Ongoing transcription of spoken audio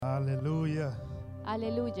Hallelujah.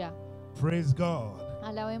 Aleluya. Praise God.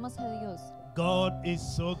 Alabemos a Dios. God is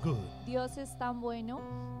so good. Dios es tan bueno.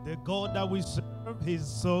 The God that we serve is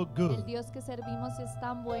so El good Dios que servimos es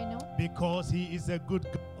tan bueno because He is a good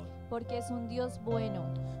God. porque es un Dios bueno.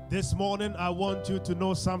 This morning, I want you to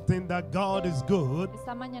know something, that God is good,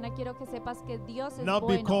 Esta mañana quiero que sepas que Dios es not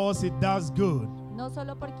bueno. because He does good, No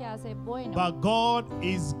solo porque hace bueno. but God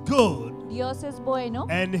is good Dios es bueno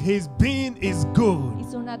and His being is good. y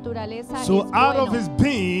su naturaleza So es out bueno. of His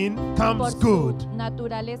being Por comes su good.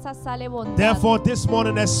 naturaleza sale bondad. Therefore, this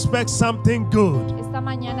morning, expect something good. Esta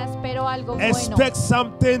mañana espero algo bueno. Expect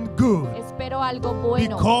something good. Espero algo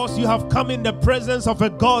bueno. Because you have come in the presence of a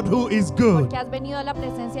God who is good. Porque has venido a la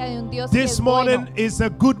presencia de un Dios que This es morning bueno. is a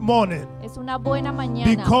good morning. Es una buena mañana.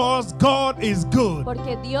 Because God is good.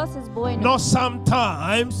 Porque Dios es bueno. Not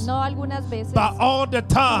sometimes, No algunas veces. but all the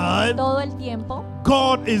time, Todo el tiempo.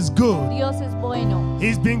 God is good. Dios es bueno.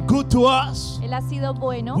 He's been good to us. Él ha sido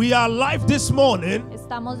bueno. We are alive this morning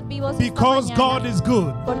Estamos vivos because esta mañana God is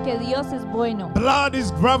good. porque Dios es bueno. Blood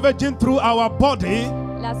is ravaging through our body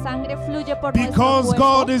La sangre fluye por because nuestro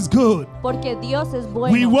God cuerpo is good. porque Dios es We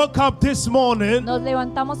bueno. woke up this morning Nos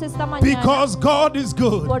levantamos esta mañana because God is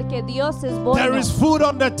good. porque Dios es There bueno. is food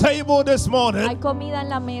on the table this Hay morning comida en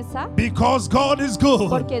la mesa because God is good.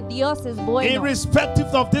 porque Dios es bueno.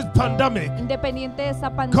 Irrespective of this pandemic, Independiente de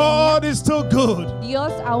esa pandemia, God is still good.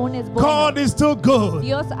 Dios aún es bueno. God is still good.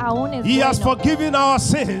 Dios aún es He has bueno. forgiven our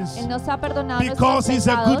sins Él nos ha perdonado because nuestros He's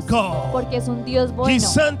a good pecados God. porque es un Dios He bueno.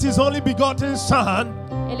 sent His only begotten Son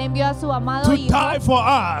Él envió a su amado to Hijo die for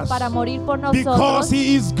us para morir por because nosotros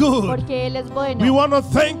He is good. porque Él es bueno. We want to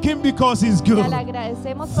thank Him because He's Y good. le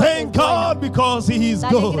agradecemos porque Thank es bueno. God because He is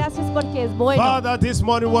Dale good. gracias porque es bueno. Father, this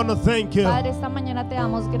morning we want to thank you. Padre, esta mañana te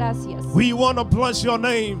damos gracias. We want to bless your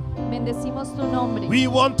name. Bendecimos tu nombre. We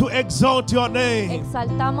want to exalt your name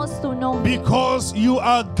Exaltamos tu nombre because you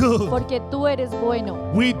are good. porque tú eres bueno.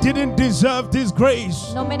 We didn't deserve this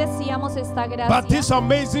grace, No merecíamos esta but gracia. this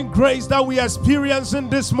amazing grace that we are experiencing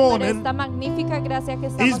this Pero morning esta magnífica gracia que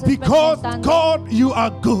is estamos because experimentando God, you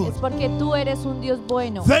are good. es porque tú eres un Dios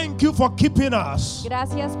bueno. Thank you for keeping us.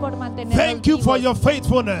 Gracias por mantenernos Thank you for vivos. your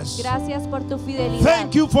faithfulness. Gracias por tu fidelidad.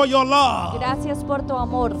 Thank you for your love. Gracias por tu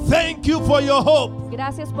amor. Thank you for your hope.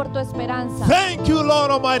 Gracias por tu esperanza. Thank you,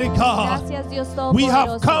 Lord Almighty God. Gracias, Dios We have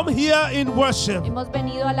Todopoderoso. come here in worship. Hemos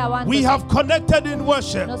venido alabando. We have connected in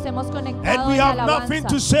worship. Nos hemos conectado And we en have nothing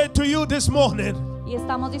to alabanza. say to you this morning. Y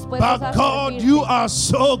estamos dispuestos But a God, servirte. you are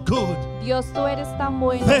so good. Dios, tú eres tan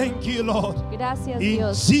bueno. Thank you, Lord. Gracias, In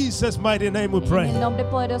Dios. Jesus' mighty name we En pray. el nombre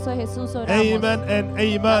poderoso de Jesús oramos. Amen and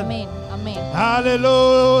amen. Amén. Amén.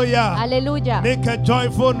 Hallelujah. Aleluya. Make a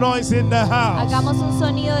joyful noise in the house. Hagamos un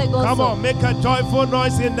sonido de gozo. Come on, make a joyful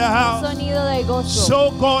noise in the Un house. sonido de gozo.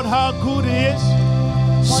 Show God how good He is.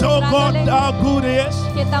 Show God how good He is.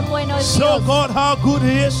 Qué tan bueno es Show Dios. God how good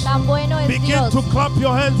He is. Tan bueno es Begin Dios. to clap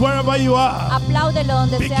your hands wherever you are. Apláudelo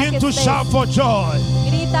donde sea Begin que to estés. shout for joy.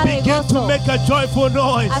 Grita de Begin to gozo. make a joyful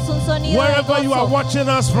noise Haz un sonido de wherever you are gozo. watching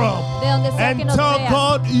us from. De donde sea que And nos tell veas.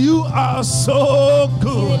 God, you are so Y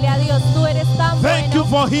good. dile a Dios, tú eres tan Thank you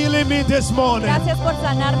bueno. for healing me this morning. Gracias por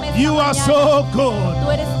sanarme esta You are mañana. so good.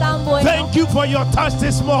 Tú eres tan bueno. Thank you for your touch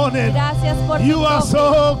this morning. Gracias por tu You are toque.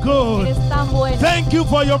 so good. Eres tan bueno. Thank you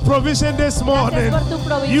for your provision this morning. Gracias por tu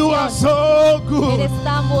provisión. You are so good. Eres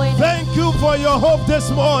tan bueno. Thank you for your hope this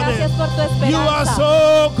morning. Gracias por tu esperanza. You are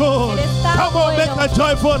so good. Eres tan Come on, bueno. make a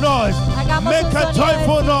joyful noise. Hagamos Make un a sonido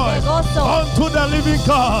joyful de noise gozo. unto the living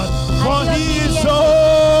God. For Dios He is viviente.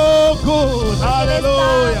 so good. Él es tan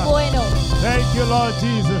Hallelujah. bueno. Thank you, Lord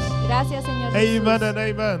Jesus. Gracias, Señor Amen Jesús. and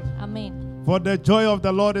amen. Amén. For the joy of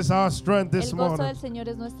the Lord is our strength this El gozo morning. del Señor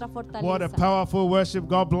es nuestra What a fortaleza. powerful worship.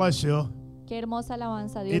 God bless you. Qué hermosa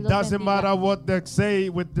alabanza. Dios It los doesn't bendiga. matter what they say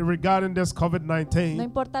regarding this No COVID-19.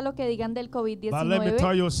 importa lo que digan del But let me tell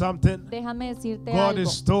COVID-19, you something. déjame decirte God algo.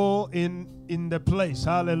 is still in the place.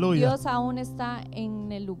 Hallelujah. Dios aún está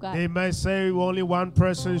en el lugar. They may say only one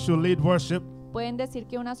person should lead worship. Pueden decir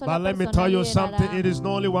que una sola But let me persona tell you something. It liderará is not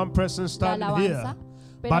only one person la standing here. alabanza,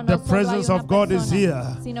 pero But no the solo hay presence una of God is persona, here.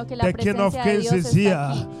 sino que la The King of presencia de Kings Dios is está here.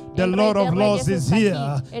 aquí. The El Lord Rey of de Lords Reyes is está here.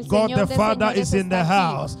 aquí. El God Señor the de Father Señores is in the está aquí.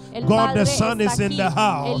 house. El God the Padre Son está is in the aquí.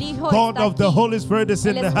 house. El Hijo God está of the aquí. Holy Spirit is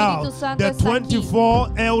in El the Espíritu house. Santo The está aquí. 24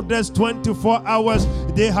 elders, 24 hours,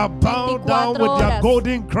 they have bowed down with 24 their horas.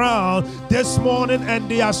 golden crown this morning and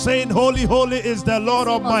they are saying, Holy, holy is the Lord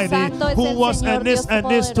Decimos, Almighty, Santo es who el was Señor and is Dios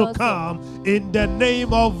and is to poderoso. come, in the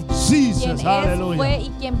name of Quien Jesus. es, fue Hallelujah.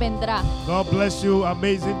 y quien vendrá. God bless you,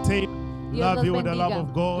 amazing team. Dios Love los you with the love bendiga.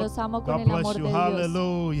 of God. Los amo con God el bless amor you. de Dios.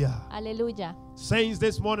 Hallelujah. Aleluya. Saints,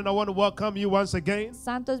 this morning I want to welcome you once again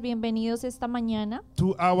Santos, bienvenidos esta mañana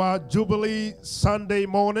to our Jubilee Sunday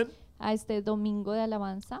morning. a este domingo de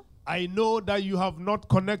alabanza. I know that you have not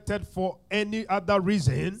connected for any other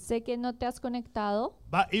reason, Sé que no te has conectado,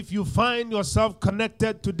 but if you find yourself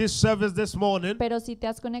connected to this service this morning, pero si te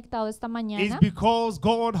has conectado esta it's mañana, because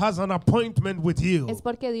God has an appointment with you. es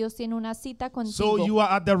porque Dios tiene una cita So contigo. you are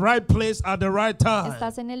at the right place at the right time.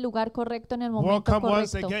 Estás en el lugar correcto en el momento Welcome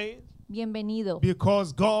once correcto. again, Bienvenido,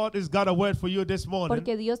 because God has got a word for you this morning,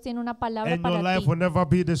 porque Dios tiene una palabra and your para life ti. will never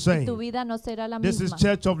be the Y tu same. vida no será la This is misma.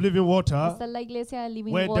 Church of Living Water, Esta es la iglesia de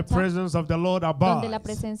Living where the Water, presence of the Lord donde la abides.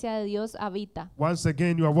 presencia de Dios habita. Once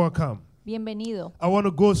again, you are welcome. Bienvenido. I want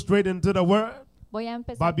to go straight into the word, Voy a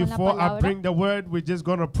empezar but con la before I palabra, bring the word, we're just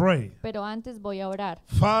going to pray. pero antes voy a orar.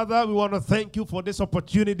 Father, we want to thank you for this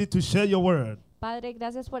opportunity to share your word. Padre,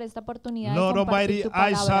 gracias por esta oportunidad Lord de compartir Almighty, tu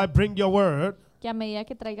I shall palabra. bring your word. Que a medida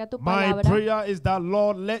que traiga tu My palabra, prayer is that,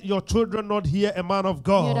 Lord, let your children not hear a man of mi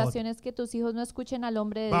God, oración es que tus hijos no escuchen al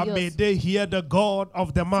hombre de but may Dios, they hear the God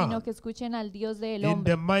of the sino man. que escuchen al Dios del In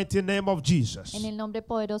the hombre. mighty name of Jesus. En el nombre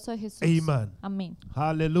poderoso de Jesús. Amen. Amén.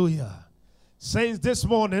 Hallelujah. Saints, this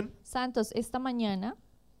morning, Santos, esta mañana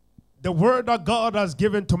the word that God has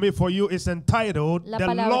given to me for you is entitled, La The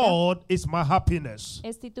palabra Lord is my happiness.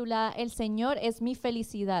 es titulada El Señor es mi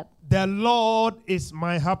felicidad. The Lord is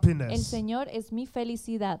my El happiness. Señor es mi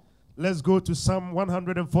felicidad. Let's go to Psalm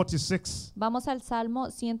 146 Vamos al Salmo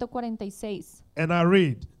 146. and I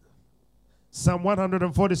read Psalm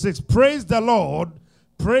 146. Praise the Lord,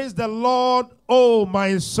 O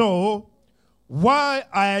my soul. While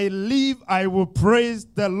I live, I will praise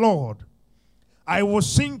the Lord. I will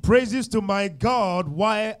sing praises to my God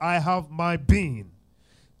while I have my being.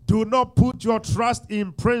 Do not put your trust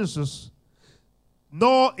in princes,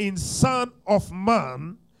 nor in son of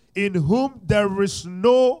man, in whom there is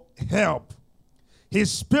no help.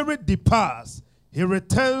 His spirit departs, he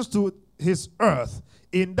returns to his earth.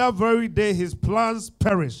 In that very day his plans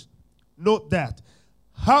perish. Note that.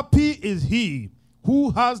 Happy is he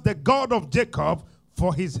who has the God of Jacob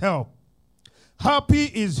for his help. Happy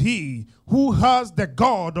is he who has the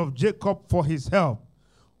God of Jacob for his help,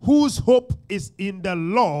 whose hope is in the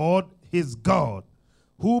Lord his God,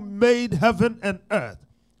 who made heaven and earth,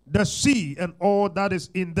 the sea and all that is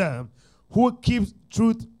in them, who keeps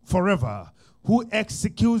truth forever, who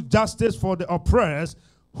executes justice for the oppressed,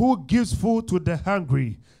 who gives food to the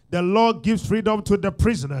hungry. The Lord gives freedom to the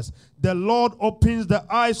prisoners. The Lord opens the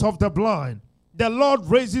eyes of the blind. The Lord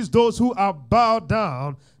raises those who are bowed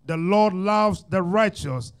down. The Lord loves the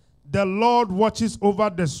righteous. The Lord watches over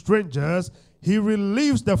the strangers. He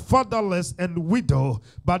relieves the fatherless and widow,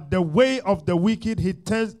 but the way of the wicked he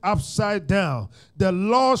turns upside down. The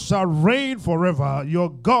Lord shall reign forever, your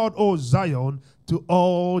God, O Zion, to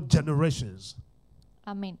all generations.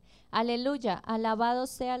 Amén. Aleluya. Alabado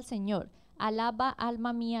sea el Señor. Alaba,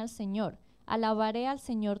 alma mía, al Señor. Alabaré al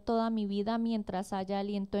Señor toda mi vida mientras haya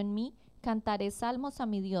aliento en mí. Cantaré salmos a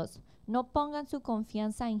mi Dios. No pongan su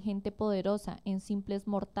confianza en gente poderosa, en simples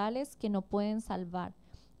mortales que no pueden salvar.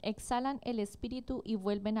 Exhalan el espíritu y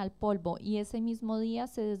vuelven al polvo, y ese mismo día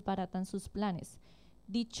se desbaratan sus planes.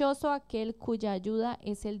 Dichoso aquel cuya ayuda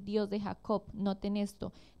es el Dios de Jacob. Noten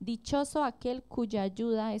esto. Dichoso aquel cuya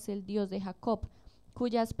ayuda es el Dios de Jacob,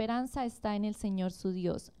 cuya esperanza está en el Señor su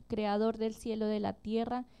Dios, creador del cielo y de la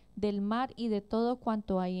tierra, del mar y de todo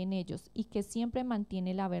cuanto hay en ellos, y que siempre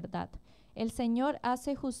mantiene la verdad. El Señor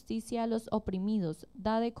hace justicia a los oprimidos,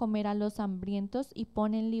 da de comer a los hambrientos y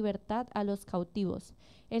pone en libertad a los cautivos.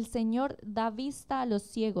 El Señor da vista a los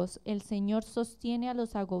ciegos, el Señor sostiene a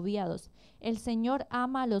los agobiados, el Señor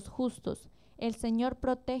ama a los justos, el Señor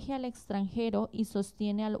protege al extranjero y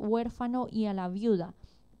sostiene al huérfano y a la viuda,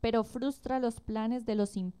 pero frustra los planes de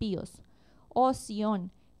los impíos. Oh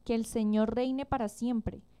Sión, que el Señor reine para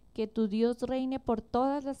siempre, que tu Dios reine por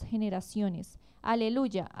todas las generaciones.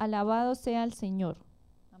 Aleluya, alabado sea el Señor.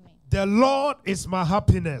 Amén. The Lord is my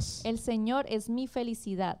happiness. El Señor es mi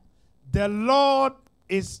felicidad. The Lord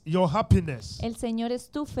is your happiness. El Señor es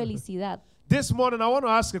tu felicidad. This morning, I want to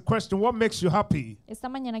ask a question. What makes you happy? Esta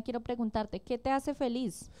mañana quiero preguntarte, ¿qué te hace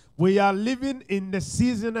feliz? We are living in the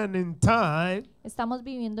season and in time Estamos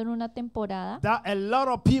viviendo en una temporada that a lot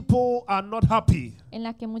of people are not happy. en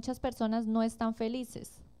la que muchas personas no están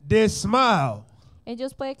felices. They smile.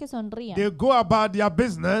 Ellos puede que sonrían. They go about their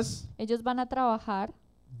business. Ellos van a trabajar,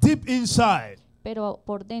 Deep inside, pero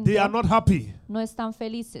por they are dentro not happy. no están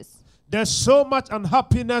felices. There's so much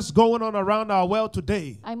unhappiness going on around our world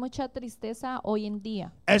today, Hay mucha tristeza hoy en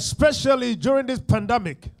día, especially during this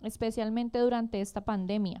pandemic. especialmente durante esta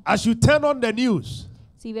pandemia. As you turn on the news,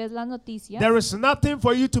 Si ves las noticias, there is nothing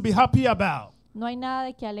for you to be happy about. no hay nada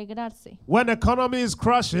de qué alegrarse, When economy is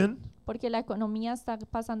crashing, porque la economía está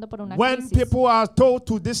pasando por una when crisis, people are told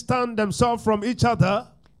to distance themselves from each other,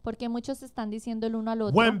 porque muchos están diciendo el uno al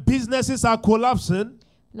otro, when businesses are collapsing,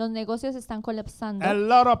 los negocios están colapsando a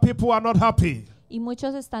lot of people are not happy. y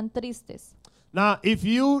muchos están tristes. Now, if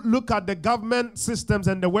you look at the government systems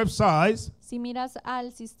and the websites, Si miras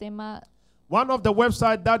al sistema, one of the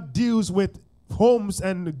websites that deals with homes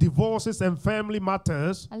and divorces and family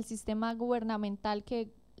matters, al sistema gubernamental que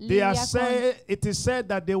they are lidia con it is said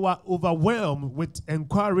that they were overwhelmed with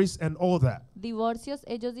inquiries and all that. divorcios,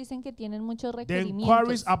 ellos dicen que tienen muchos The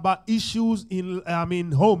inquiries requerimientos, about issues in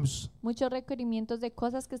homes. muchos requerimientos de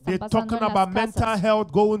cosas que They're están pasando talking en about las mental casas.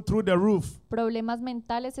 health going through the roof. Problemas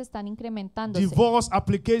mentales están incrementándose. Divorce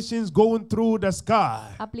applications going through the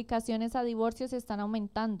sky. Aplicaciones a divorcios están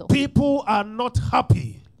aumentando. People are not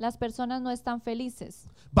happy. Las personas no están felices.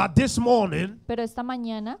 But this morning, Pero esta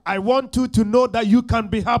mañana I want you to know that you can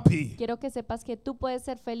be happy. quiero que sepas que tú puedes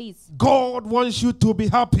ser feliz. God wants you to be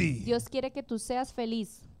happy Dios quiere que tú seas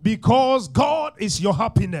feliz because God is your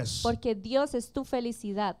happiness. porque Dios es tu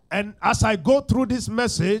felicidad. And as I go through this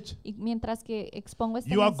message, Y mientras que expongo este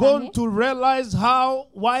you are going mensaje, to realize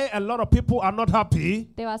why a lot of people are not happy.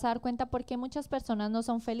 te vas a dar cuenta por qué muchas personas no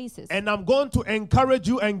son felices. And I'm going to encourage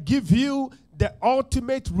you and give you the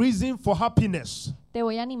ultimate reason for happiness. Te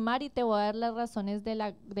voy a animar y te voy a dar las razones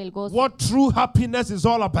del gozo. What true happiness is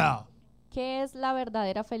all about. ¿Qué es la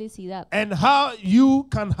verdadera felicidad? And how you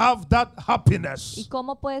can have that ¿Y happiness.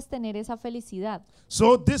 cómo puedes tener esa felicidad?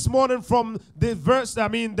 So this morning from the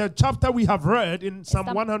the chapter we have read in Psalm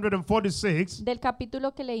Esta- 146, Del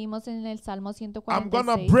capítulo que leímos en el Salmo I'm going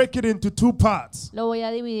to 146, break it into two parts. lo voy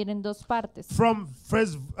a dividir en dos partes. From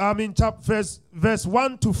verse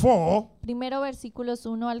 1 to 4, Primero versículos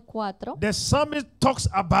 1 al 4. the psalmist talks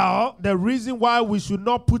about the reason why we should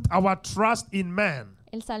not put our trust in man.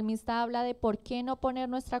 El salmista habla de por qué no poner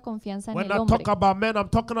nuestra confianza en When el I hombre. talk about men, I'm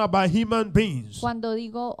talking about human beings. Cuando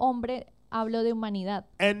digo hombre, hablo de humanidad.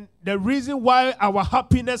 And the reason why our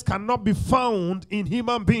happiness cannot be found in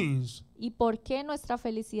human beings. Y por qué nuestra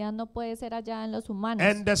felicidad no puede ser hallada en los humanos.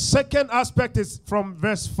 And the second aspect is from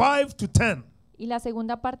verse 5 to 10. Y la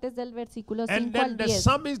segunda parte es del versículo And 5 al then the 10.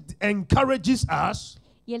 psalmist encourages us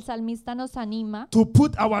Y el salmista nos anima to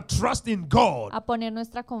put our trust in God. a poner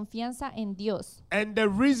nuestra confianza en Dios. And the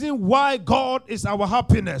reason why God is our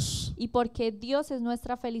happiness. Y porque Dios es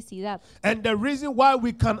nuestra felicidad. And the reason why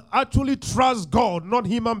we can actually trust God, not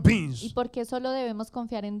human Y beings. porque solo debemos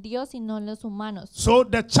confiar en Dios y no en los humanos. So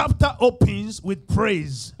the chapter opens with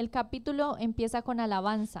praise. El capítulo empieza con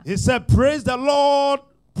alabanza. He said, praise the Lord,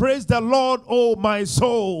 oh my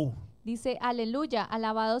soul. Dice, aleluya,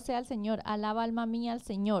 alabado sea el Señor, alaba alma mía al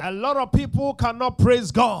Señor. A lot of people cannot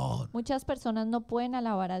praise God, Muchas personas no pueden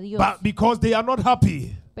alabar a Dios, but because they are not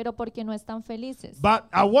happy. pero porque no están felices. But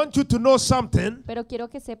I want you to know something. Pero quiero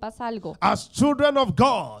que sepas algo. As children of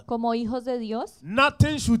God, Como hijos de Dios,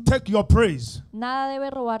 nothing should take your praise. nada debe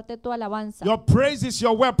robarte tu alabanza. Your praise is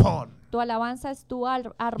your weapon. Tu alabanza es tu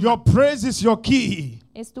arma, Your praise is your key.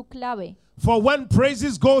 es tu clave. For when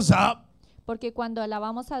praises goes up, Porque cuando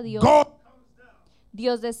alabamos a Dios, God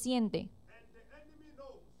Dios desciende.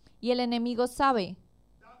 Y el enemigo sabe,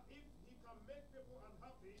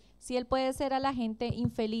 si él puede ser a la gente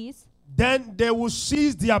infeliz, then they will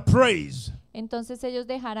cease their praise. entonces ellos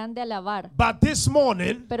dejarán de alabar. But this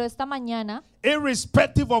morning, Pero esta mañana,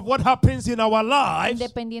 irrespective of what happens in our lives,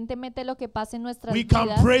 independientemente de lo que pase en nuestras we can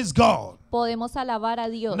vidas, praise God. podemos alabar a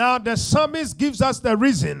Dios. Now the psalmist gives us the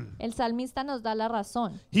reason. El salmista nos da la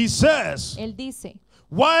razón. He says, Él dice,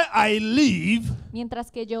 while I live,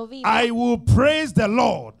 mientras que yo vivo, I will praise the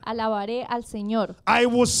Lord. alabaré al Señor. I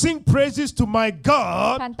will sing praises to my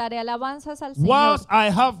God Cantaré alabanzas al Señor whilst I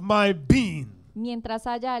have my being. mientras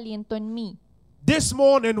haya aliento en mí. This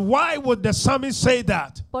morning, why would the psalmist say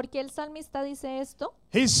that? ¿Por qué el salmista dice esto?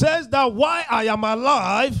 He says that while I am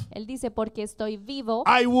alive, Él dice, porque estoy vivo,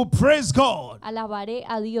 I will praise God. alabaré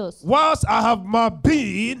a Dios. Whilst I have my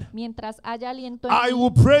being, Mientras haya aliento en I mí, will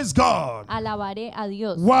praise God. alabaré a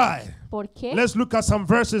Dios. Why? ¿Por qué? Let's look at some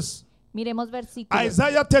verses. Miremos versículos.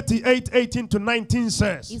 Isaiah 38, 18 to 19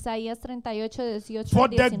 says, Isaías 38, 18 for al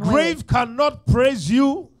the 19. grave cannot praise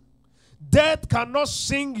you, death cannot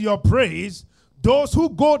sing your praise. Those who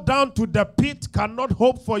go down to the pit cannot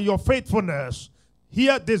hope for your faithfulness.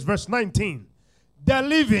 Hear this, verse 19. The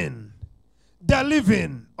living, the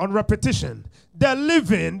living, on repetition, the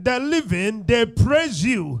living, they praise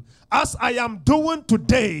you as I am doing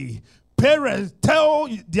today. Parents, tell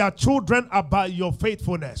their children about your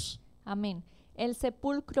faithfulness. Amén. El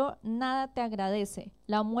sepulcro nada te agradece,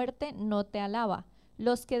 la muerte no te alaba.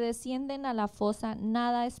 Los que descienden a la fosa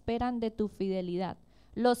nada esperan de tu fidelidad.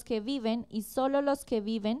 Los que viven, y solo los que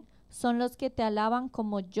viven, son los que te alaban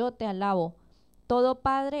como yo te alabo. Todo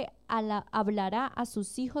padre hablará a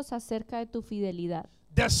sus hijos acerca de tu fidelidad.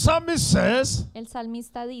 The psalmist says, El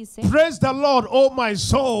salmista dice, praise the Lord, O my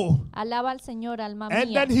soul. alaba al Señor, alma And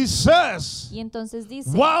mía. then he says, Y entonces dice,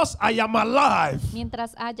 whilst I am alive,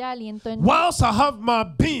 mientras haya aliento en mí, whilst I have my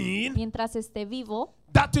being, mientras esté vivo,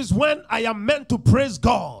 that is when I am meant to praise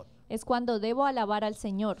God. es cuando debo alabar al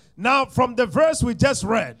Señor. Now, from the verse we just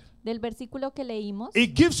read, Del versículo que leímos,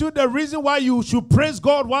 it gives you the reason why you should praise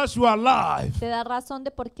God whilst you are alive. te da razón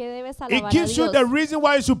de por qué debes It alabar a gives you Dios. the reason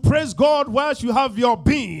why you should praise God whilst you have your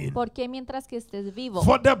being. ¿Por qué mientras que estés vivo?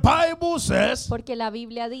 For the Bible says, Porque la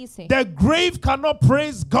Biblia dice, the grave cannot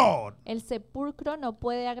praise God. el sepulcro no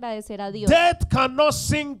puede agradecer a Dios. Death cannot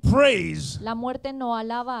sing praise. La muerte no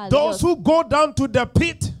alaba a Those Dios. who go down to the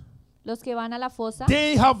pit, Los que van a la fosa,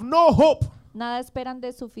 they have no hope. nada esperan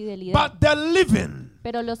de su fidelidad. But the living,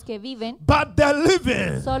 Pero los que viven,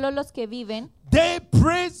 solo los que viven, they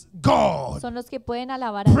praise God. son los que pueden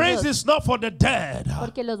alabar a Praise Dios. is not for the dead.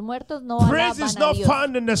 Porque los muertos no Praise is alaban a not Dios.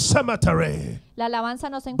 found in the cemetery. La alabanza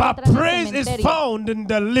no se But encuentra en el praise is cementerio. found in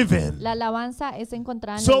the living. La alabanza es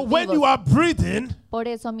encontrada en So los when you vivos. are breathing, Por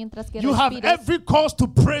eso, mientras que you have respires, every cause to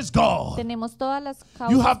praise God. tenemos todas las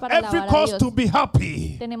You causas have para every alabar a cause to Dios. be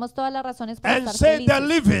happy. Tenemos todas las razones para And estar say the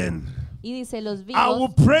felices. living, Y dice, los I will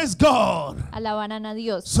vivos praise God. alabarán a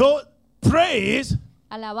Dios. So praise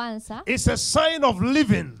Alabanza is a sign of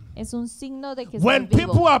living. es un signo de que When estás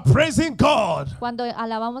vivo. people are praising God, Cuando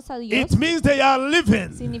alabamos a Dios, it means they are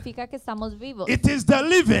living. significa que estamos vivos. It is the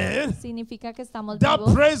living Significa que estamos that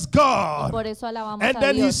vivos. praise God. Por eso alabamos And a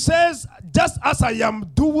then he Dios. says, just as I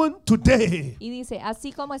am doing today, Y dice,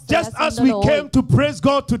 así como estoy just as we haciéndolo came hoy, to praise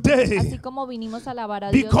God así today, como vinimos a alabar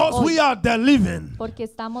a Dios because hoy, we are the living, porque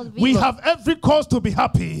estamos we vivos, have every cause to be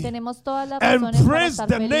happy tenemos todas las and razones para praise estar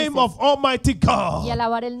the name felices of Almighty y God.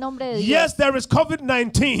 alabar el nombre de Dios. Yes, there is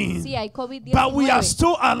COVID-19, Sí, hay COVID-19, but we are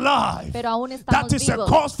still alive. pero aún estamos That is a vivos.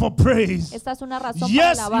 cause for praise. Esta es una razón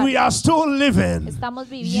Yes, para alabar. we are still living. Estamos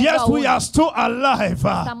viviendo Yes, aún. we are still alive.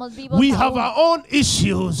 Estamos vivos We have aún. our own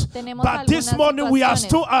issues. Tenemos But this algunas morning we are situaciones,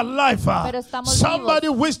 still alive. pero estamos Somebody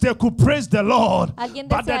vivos. wish they could praise the Lord. Alguien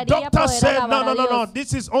But the desearía doctor poder said, no, alabar no, a no, no. Dios.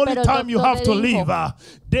 This is only Pero el time you doctor have to le dijo, live.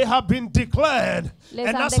 They have been declared. Les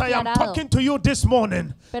And han as I am declarado. talking to you this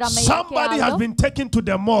morning, Pero a medida que somebody has hablo, been taken to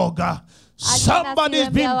the morgue. Somebody sido is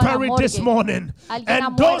being enviado a la buried this morgue. morning. Alguien ha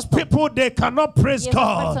And those muerto. people, they cannot praise Y esas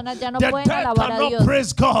God. personas ya no The pueden dead alabar a cannot Dios.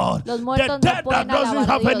 praise God. Los The muertos no dead that pueden doesn't alabar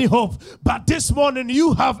a have any Dios. hope. But this morning,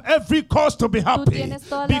 you have every cause to be happy. tienes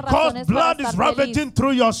todas las Because razones blood para is estar ravaging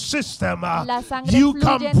through your system. La sangre You fluye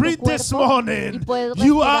can en tu breathe this cuerpo morning. y puedes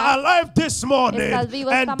You respirar. are alive this morning. Estás vivo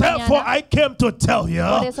And esta therefore, mañana. I came to tell you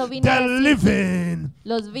Por eso vine a the decirte, living.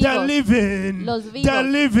 Los The vivos, living, Los the vivos,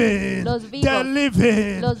 living, Los the vivos,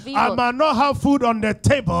 living. Los I vivos. might not have food on the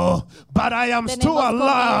table, but I am still Tenemos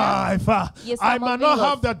alive. y I estamos might not vivos.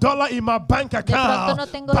 have the dollar in my bank pronto account, no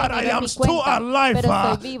tengo but I dinero en am mi still cuenta, alive. pero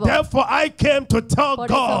estoy vivo. Therefore, I came to tell Por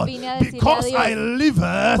eso God, vine a decirle because a Dios, I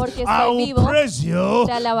live, porque I estoy will vivo, praise you.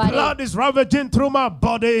 te alabaré. Blood is ravaging through my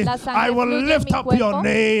body. La sangre I will fluye en lift mi up your cuerpo.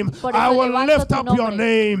 name. Por I eso will levanto lift tu up your nombre.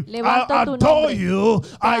 name. Levanto I tu adore nombre. you.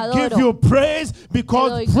 I adoro. give you praise because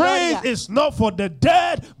doy praise gloria. is not for the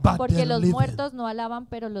dead, but Porque the los living. muertos no alaban,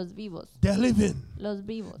 pero los vivos, They're living. los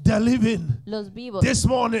vivos, They're living. los vivos. This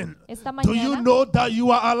morning, Esta do you mañana, know that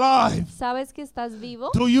you are alive? ¿sabes que estás vivo?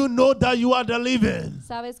 Do you know that you are the living?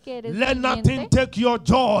 ¿Sabes que eres Let nothing viviente? take your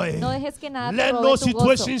joy. No dejes que nada te Let robe no tu gozo.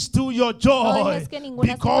 situation steal your No joy. dejes que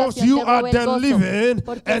ninguna Because situación you te are robe the el gozo, living,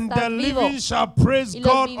 porque and the estás vivo. living shall praise Y los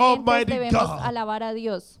God vivientes Almighty debemos God. alabar a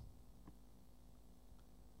Dios.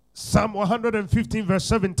 Psalm 115, verse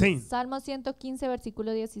 17. Salmo 115,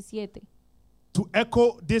 versículo 17. To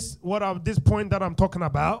echo this point that I'm talking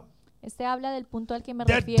about. Este habla del punto al que me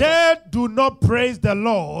The refiero. dead do not praise the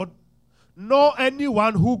Lord, nor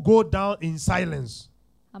anyone who go down in silence.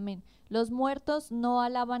 Amén. Los muertos no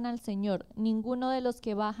alaban al Señor, ninguno de los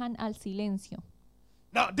que bajan al silencio.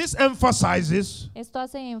 Now, this emphasizes Esto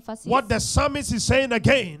hace énfasis. what the psalmist is saying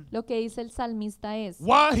again. Lo que dice el salmista es,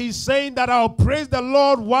 While he's saying that I'll praise the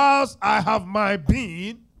Lord whilst I have my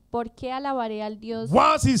being, ¿por qué alabaré al Dios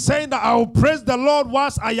whilst he's saying that I'll praise the Lord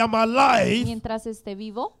whilst I am alive, mientras esté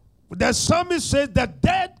vivo? The psalmist says the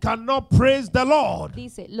dead cannot praise the Lord.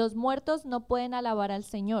 Dice, los muertos no pueden alabar al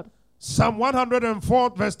Señor. Psalm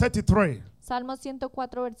 104 verse 33. Salmo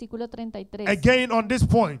 104, versículo 33. Again on this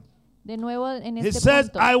point. De nuevo en He este says,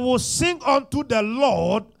 punto. I will sing unto the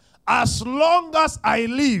Lord as long as I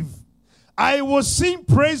live. I will sing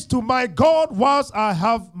praise to my God whilst I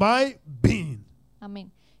have my being.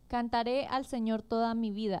 Amén. Cantaré al Señor toda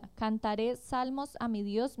mi vida. Cantaré salmos a mi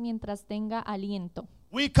Dios mientras tenga aliento.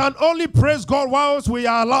 We can only praise God whilst we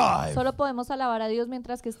are alive. Solo podemos alabar a Dios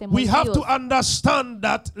mientras que estemos We have vivos. to understand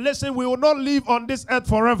that, listen, we will not live on this earth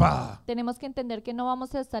forever. Tenemos que entender que no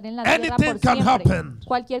vamos a estar en la tierra Anything por can siempre. happen.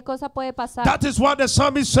 Cualquier cosa puede pasar. That is what the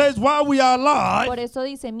psalmist says while we are Por alive. eso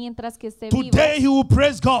dice, mientras que esté vivo, Today he will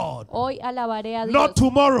praise God, hoy alabaré a Dios. not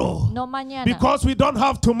tomorrow. No mañana. Because we don't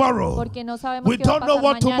have tomorrow. Porque no sabemos We qué va a don't know pasar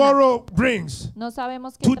what mañana. tomorrow brings. No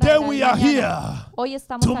sabemos qué Today traerá el we are mañana. here. Hoy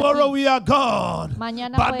estamos Tomorrow aquí. we are gone. Mañana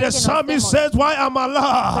But puede the que no psalmist estemos. says, why I'm Pero el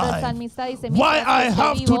alive, salmista dice, why mientras I que esté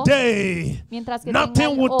have vivo, today, mientras que nothing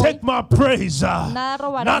tenga will hoy, take my praise. nada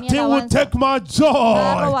robará mi Nothing will alabanza. take my Nada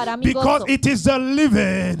joy. robará mi Because gozo. it is the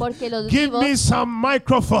living. Porque los Give me vivos, some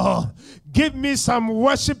microphone. Give me some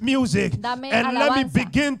worship music. Dame And let me alabanza.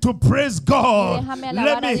 begin to praise God. Y déjame alabar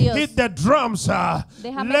Let a me Dios. hit the drums.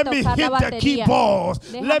 Déjame Let me tocar la hit the batería. keyboards.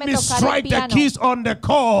 Déjame Let me tocar el strike the piano. keys on the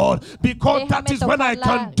chord. Because that Déjame is when I tocar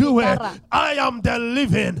la can do it. guitarra. I am the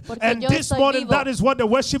living. Porque And yo this soy morning, vivo. that is what the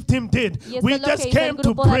worship team did. Y esto We es lo just que hizo el came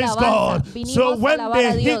to grupo de praise alabanza. God. Vinimos So a when alabar they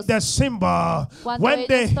a hit Dios. the cymbal, Cuando when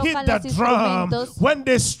they ellos hit tocan the los drum, instrumentos, when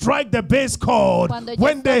they strike the bass chord, Cuando ellos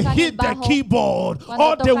when they tocan hit el the bajo, keyboard, cuando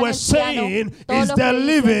all they tocan were el piano, saying todo is lo the que dicen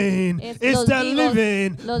living, es is los the vivos,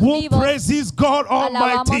 living los who vivos, praises God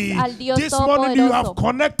Almighty. alabamos al Dios This morning you have Todopoderoso.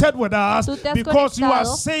 connected with us Tú te has because you are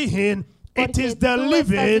conectado saying it porque is the tú estás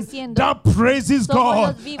living diciendo, that praises somos God.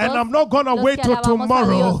 los vivos And I'm not going to los wait que till alabamos a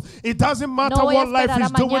tomorrow. Dios. It doesn't matter No voy a what life esperar a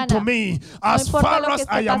is doing to mañana. me. As importa far lo que as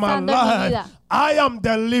esté I am pasando en mi alive, vida. I am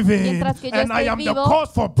the living Mientras que yo and I estoy am the vivo, cause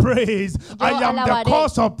for praise. I am the alabaré.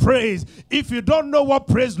 cause of praise. If you don't know what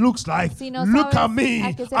praise looks like, Si no look sabes at me.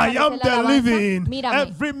 a qué se I parece am la the alabanza, living. mírame.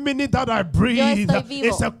 Every minute that I breathe estoy vivo.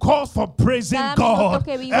 is a cause for praising Cada God. minuto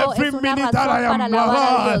que vivo Every es una minute that I razón am para alabar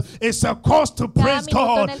a alive Dios. is a cause to praise minuto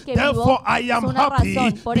God. en el que Therefore, vivo I am es una happy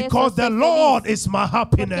razón. Por eso because the estoy Lord feliz. is my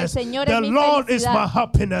happiness. Porque el Señor The es mi Lord is felicidad. my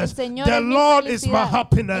happiness. El Señor The es mi Lord is my felicidad.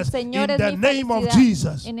 happiness. El Señor In es the mi name of felicidad.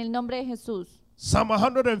 Jesus. En el nombre de Jesús. Psalm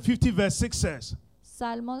 150 verse 6 says,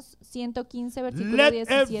 Salmos 115, versículo let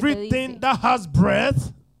 17 everything dice, that has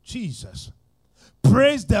breath, Jesus,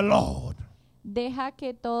 praise the Lord. deja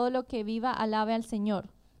que todo lo que viva alabe al Señor.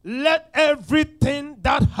 Let everything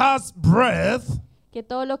that has breath, Que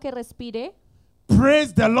todo lo que respire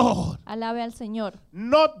praise the Lord. alabe al Señor.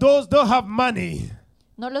 Not those that have money.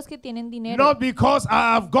 No los que tienen dinero. Not because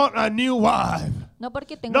I have got a new wife. No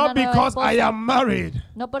porque tengo Not una nueva because I esposa. am married.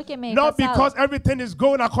 No porque me he Not casado. because everything is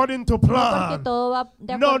going according to No porque plan. todo va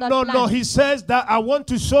de No, acuerdo no, al plan. no. He says that I want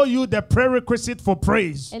to show you the prerequisite for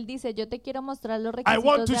praise. Él dice, yo te quiero mostrar los I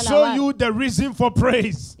want requisitos to de show alabar. you the reason for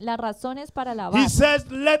praise. Las razones para He alabar. says,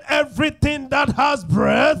 let everything that has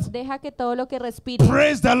breath Deja que todo lo que respire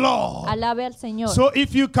praise the Lord. alabe al Señor. So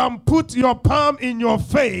if you can put your palm in your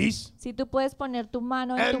face Si tú puedes poner tu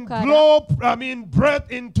mano en tu and cara blow,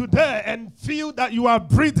 breath into there and feel that you are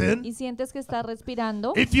breathing, y sientes que estás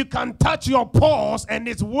respirando, if you can touch your pulse and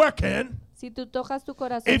it's working, si tú tocas tu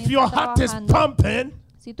corazón y if your está heart is trabajando, pumping,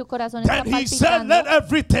 si tu corazón está then he said, palpitando, let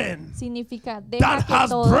everything significa deja that que has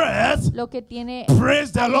todo breath lo que tiene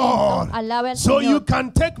praise the aliento Lord. alabe al So you Señor.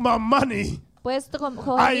 can take my money. Puedes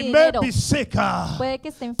coger I mi may dinero, be sick. puede que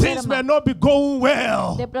esté Things may enferma, not be going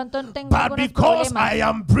well. de pronto tengo But algunos because I problemas,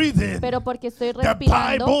 am breathing, pero porque estoy the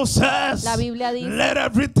respirando, Bible says, la Biblia dice, let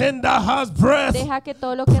everything that has breath deja que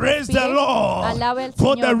todo lo que praise the respire Lord. alabe al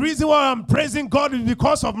For the Señor. reason why I'm praising God is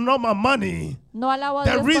because of not my money. No alabo a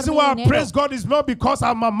The Dios reason por why I mi dinero, praise God is not because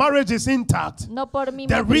my marriage is intact. no por mi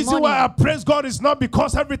The reason why I matrimonio, praise God is not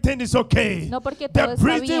because everything is okay. no porque todo The está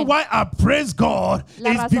reason bien. why I praise God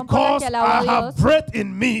La is razón por la because que alabo a I have Dios breath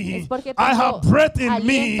in me. es porque I tengo have breath in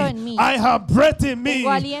me. aliento en mí. I have breath in me.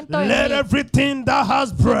 Tengo aliento en Let mí. everything that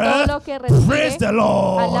has todo breath lo que respire, praise the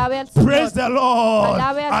Lord. alabe al Señor. Praise the Lord.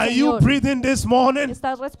 Alabe al Are you Señor. breathing this morning?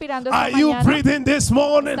 ¿Estás respirando esta Are you mañana? breathing this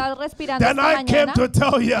morning? ¿Estás respirando Then esta I came mañana? to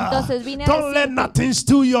tell you, Entonces vine a don't let decirte, nothing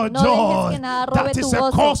steal your no dejes joy. que nada robe That is tu a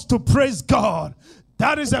gozo. cause to praise God.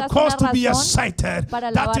 That is Esta a es cause una to be razón excited.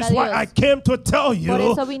 para That alabar is a why Dios. I came to tell you, Por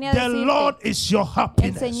eso vine a the decirte, Lord is your El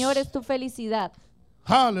happiness. Señor es tu felicidad.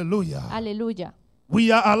 Hallelujah. Aleluya. We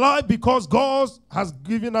are alive because God has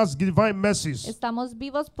given us divine mercies. Estamos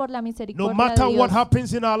vivos por la No misericordia matter de Dios. what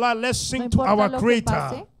happens in our life, let's No sing to importa our lo que Creator.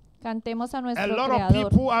 pase, Cantemos a A nuestro lot of Creador.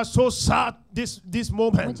 people are so sad this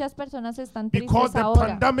moment Muchas personas están because tristes the ahora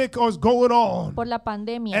pandemic is going on por la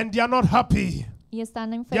pandemia and they are not happy. y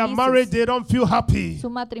están Their marriage, infelices. they don't feel happy. Su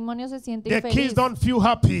matrimonio se siente Their kids infeliz. don't feel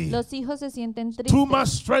happy. Los hijos se sienten Too much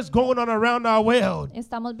tristes. stress going on around our world.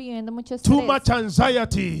 Estamos viviendo mucho Too much estrés,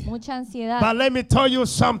 anxiety. mucha ansiedad. But let me tell you Pero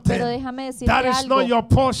something. déjame decirte That is not algo. your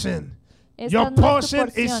portion. Esta Your no es tu portion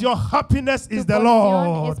is porción. your happiness Tu is the porción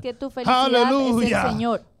Lord. es que tu felicidad es el Hallelujah.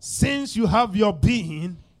 Señor. Since you have your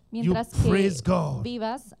being, you Mientras que praise God.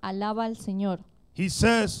 vivas, alaba al Señor. He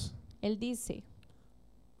says Él dice,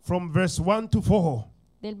 from verse 1 to 4,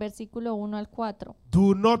 del versículo 1 al 4,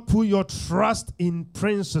 do not put your trust in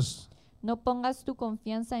princes. no pongas tu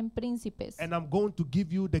confianza en príncipes. And I'm going to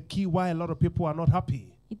give you the key why a lot of people are not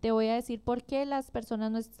happy. Y te voy a decir por qué las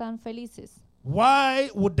personas no están felices.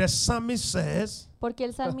 Why would the psalmist says, Porque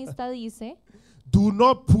el salmista dice, do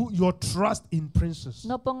not put your trust in princes?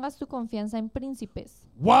 no pongas tu confianza en príncipes.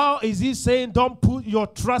 Why is he saying don't put your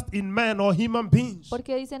trust in man or human beings?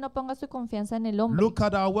 Porque dice no pongas tu confianza en el hombre. Look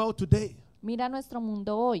at our world today. Mira nuestro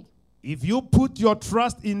mundo hoy. If you put your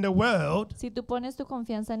trust in the world, Si tú pones tu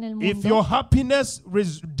confianza en el if your mundo, happiness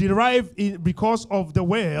derived because of the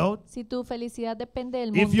world, si tu felicidad depende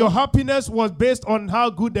del if your mundo, happiness was based on how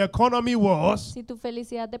good the economy was, si tu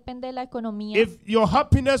felicidad depende de la economía, if your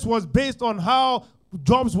happiness was based on how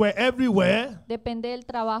jobs were everywhere, depende del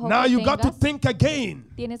trabajo now que you got to tengas, think again.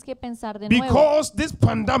 tienes que pensar de nuevo. Because this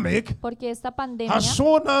pandemic Porque esta pandemia has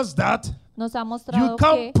shown us that nos ha you mostrado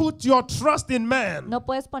can't que put your trust in man. no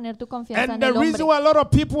puedes poner tu confianza And en the el reason hombre. why a lot of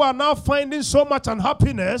people are now finding so much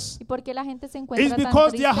unhappiness ¿Y por qué la gente se is encuentra tan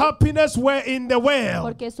because their triste? happiness were in the world.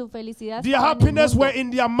 Porque su felicidad Their estaba en el happiness mundo, were in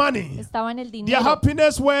their money. estaba en el Their dinero,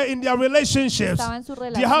 happiness were in their relationships. estaba en su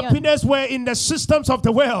Their relación, happiness were in the systems of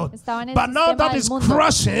the world. estaba en el But now sistema that del is mundo.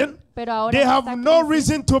 crashing, Pero ahora they have esta no crisis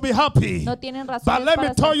reason to be happy. no tienen But razones let me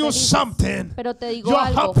para tell ser you felices. something. Pero te digo Your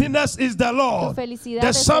algo, happiness is the tu Lord. felicidad The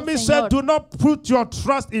es el psalmist said, Señor. do not put your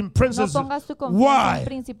trust in No princes. pongas tu confianza en Why?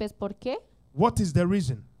 príncipes. ¿Por qué? What is the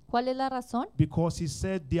reason? ¿Cuál es la razón? Because he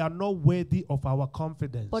said they are not worthy of our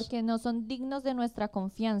confidence. Porque no son dignos de nuestra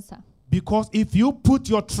confianza. Because if you put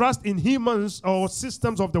your trust in humans or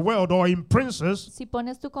systems of the world or in princes, Si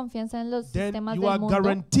pones tu confianza en los then sistemas you are del mundo,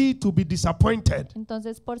 guaranteed to be disappointed.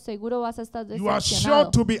 entonces por seguro vas a estar You are sure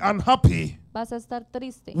decepcionado. to be unhappy. Vas a estar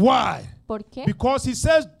triste. Why? ¿Por qué? Because he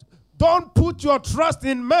says, don't put your trust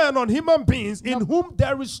in man, on human beings, in No. whom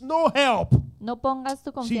there is no help. No pongas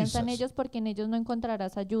tu confianza en Jesus. ellos porque en ellos no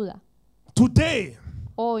encontrarás ayuda. Today,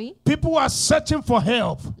 Hoy people are searching for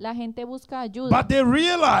help, la gente busca ayuda, but they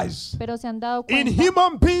realize pero se han dado in cuenta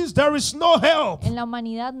human beings there is no help. en la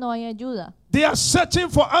humanidad no hay ayuda. They are searching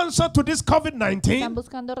for answer to this Están COVID-19,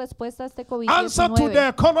 buscando respuesta a este answer to the COVID-19,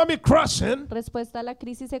 economy crashing, respuesta a la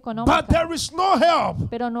crisis but económica, there is no help.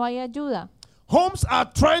 pero no hay ayuda. Homes are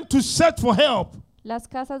trying to search for help, Las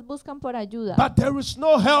casas buscan por ayuda, but there is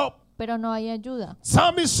no help. pero no hay ayuda.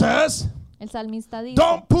 Psalmist says, El salmista dice,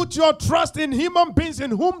 don't put your trust in human beings in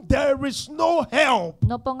whom there is no help.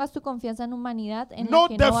 no pongas tu confianza en humanidad en la Note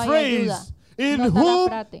que the no hay ayuda. phrase, in Nota la whom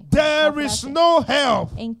frase, there la is frase. no help.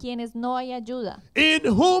 En quienes no hay ayuda, In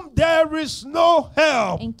whom there is no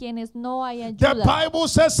help. en quienes no hay The ayuda. Bible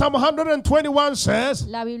says, Psalm 121 says,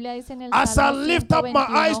 La Biblia dice en el as I Salmo lift up my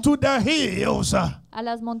eyes 121, to the hills, a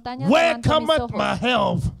las montañas where levanto mis cometh my ojos.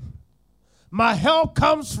 help? My help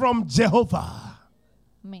comes from Jehovah.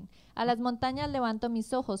 Amén. A las montañas levanto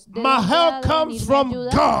mis ojos. ¿De My dónde ha help de comes venir mi from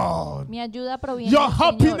ayuda? God. Mi ayuda proviene Your del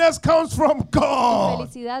Señor. happiness comes from Tu God.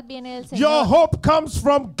 felicidad viene del Your Señor. hope comes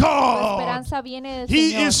from Tu God. esperanza viene del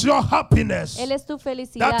He Señor. is your happiness. Él es tu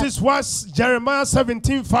felicidad. That is what Jeremiah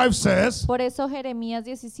 17:5 says. Por eso Jeremías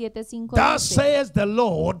 17:5 Thus dice, says the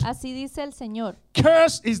Lord, así dice el Señor,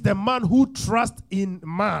 cursed is the man who trusts in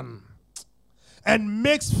man and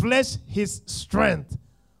makes flesh his strength,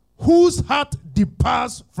 whose heart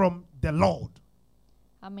departs from the Lord.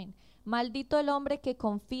 amén. Maldito el hombre que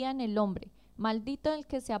confía en el hombre, maldito el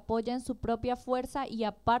que se apoya en su propia fuerza y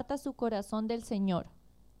aparta su corazón del Señor.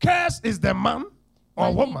 Cursed is the man or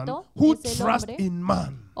woman Maldito who es el trusts hombre in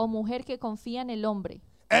man o mujer que confía en el hombre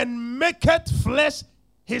and maketh flesh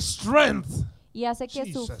his strength, y hace que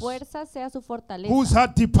su Jesus. fuerza sea su whose fortaleza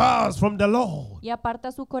heart departs from the Lord. y aparta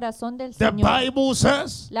su corazón del The Señor. Bible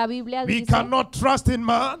says La Biblia we dice, cannot trust in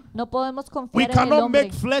man. no podemos We confiar en el cannot hombre,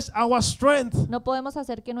 make flesh our strength. no podemos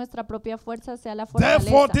hacer que nuestra propia fuerza sea la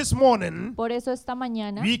Therefore, fortaleza. this morning, Por eso esta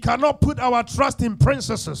mañana we cannot put our trust in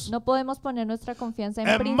princesses. no podemos poner nuestra confianza en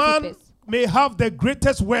A man príncipes. may have the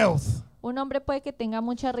greatest wealth, Un hombre puede que tenga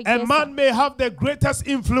mucha A riqueza, man may have the greatest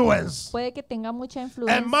influence. puede que tenga mucha A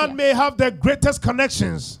influencia, man may have the greatest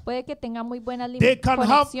connections. puede que tenga muy buenas They can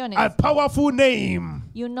have conexiones a powerful name.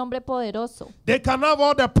 y un nombre poderoso. They can have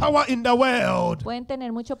all the power in the world. Pueden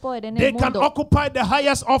tener mucho poder en They el can mundo, occupy the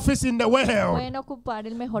highest office in the world. pueden ocupar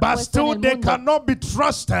el mejor But puesto en still el they mundo, cannot be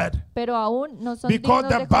trusted. pero aún no son Because dignos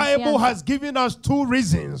the de Bible confianza, has given us two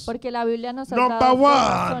reasons. porque la Biblia nos ha Number dado dos one,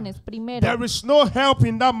 razones. Primero, there is no help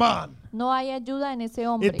in that man. no hay ayuda en ese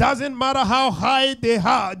hombre. It doesn't matter how high they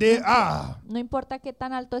are. No importa qué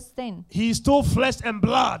tan alto estén, He is still flesh and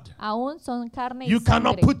blood. aún son carne y You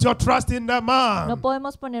cannot sangre. put your trust in that No man.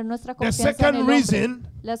 podemos poner nuestra The confianza en el second hombre. reason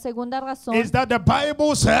La segunda razón is that the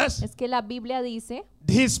Bible says es que la Biblia dice,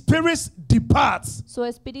 his spirit departs su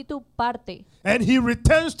espíritu parte and he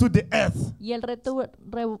returns to the earth. y él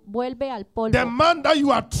revuelve al polvo. The man that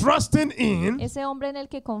you are trusting in, Ese hombre en el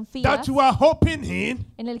que that confías, you are hoping in,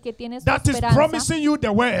 en el que tienes that is esperanza, promising you the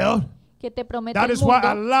world. que te promete That el is why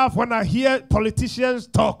I mundo. laugh when I hear politicians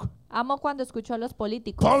talk. Amo cuando escucho a los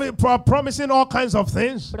políticos. Promising all kinds of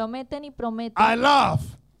things. Prometen y prometen. I laugh.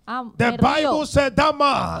 The Me río. Bible said that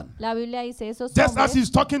man, La Biblia dice esos just as hombres, he's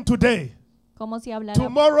talking today, como si hablara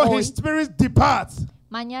tomorrow hoy, his spirit departs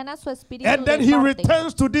mañana su espíritu and then he departe,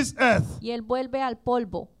 returns to this earth. y él vuelve al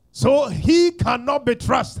polvo. So he cannot be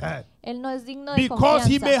trusted Él no es digno de because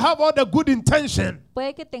he may confianza. have all the good intention,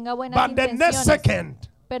 Puede que tenga buenas but the next intenciones, second,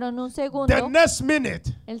 pero en un the segundo, next minute,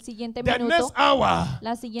 el siguiente the minuto, next hour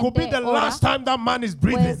la could be siguiente the hora last time that man is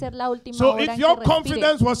puede breathing. ser la última So hora if en your que respire.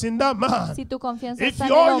 confidence was in that man, Si tu confianza if está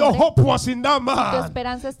en all el your hombre, hope was in that si tu man,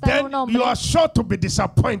 esperanza está en un then hombre, you are sure to be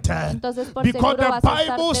disappointed. entonces por Because seguro the vas a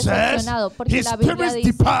estar Bible says decepcionado, porque his la Biblia spirit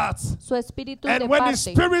dice, departs. su espíritu And when his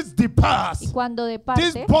departe, spirit departs, y cuando this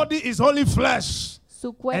departe, body is only flesh su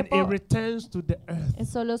and cuerpo it returns to the earth. es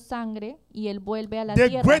solo sangre y él vuelve a la The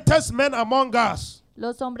tierra. greatest men among us,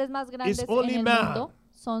 Los hombres más grandes en only el man, mundo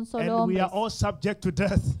son solo and we hombres are all subject to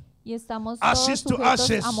death. y estamos Ashes todos to sujetos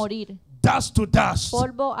ashes, a morir, dust to dust.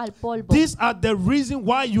 polvo al polvo. These are the reason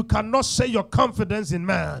why you cannot set your confidence in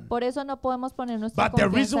man. Por eso no podemos poner nuestra But the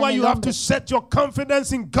confianza reason why en you el have to hombre. set your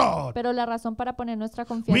confidence in God. Pero la razón para poner nuestra We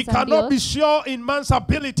confianza en cannot be Dios, sure in man's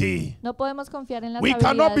ability. no podemos confiar en las We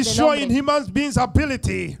cannot be habilidades del sure in hombre, human being's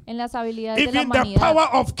ability. en las habilidades de la Even the humanidad. power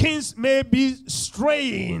of kings may be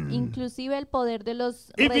strained. Inclusive el poder de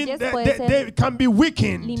los Even reyes puede they ser can be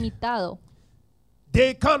weakened. limitado.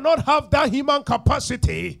 They cannot have that human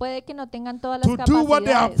capacity Puede que no tengan todas las to do what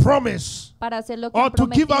they have capacidades promised para hacer lo que or han to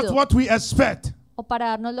give us prometido what we expect. o para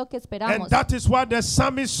darnos lo que And esperamos. that is why the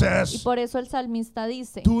psalmist Y says, por eso el salmista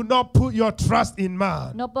dice, do not put your trust in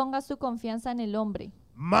man. no pongas tu confianza en el hombre.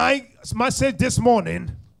 My message this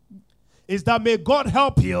morning is that may God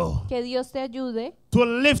help you Que Dios te ayude to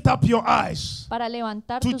lift up your eyes, para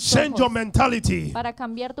levantar to tus change your ojos, mentality, para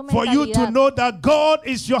cambiar tu for you to mentalidad, know that God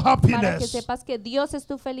is your para que happiness. sepas que Dios es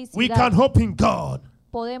tu We can felicidad. hope in God.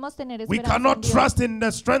 Podemos tener We esperanza en cannot Dios, trust in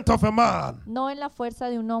the strength of a man. no en la fuerza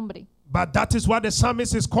de un hombre. But that is what the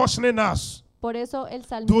psalmist is cautioning us. Por eso el Do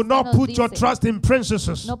salmista not nos put your dice, trust in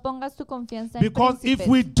princesses. no pongas tu confianza en Because if príncipes,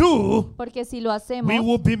 we do, porque si lo we hacemos,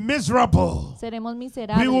 will be miserable. seremos We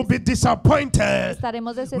will miserables, be disappointed.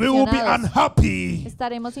 estaremos We will be decepcionados, unhappy.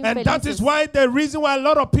 estaremos And that is infelices. why the reason why a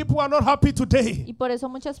lot of people are not happy today. Y por eso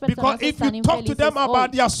muchas Because personas if están you talk to infelices them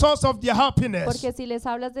about hoy. their source of their happiness, Porque si les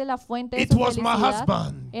hablas de la fuente de it su was my felicidad,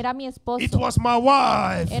 husband, era mi esposo, it was my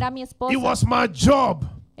wife, era mi it esposa, was my job,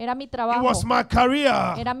 era mi it trabajo, was my career,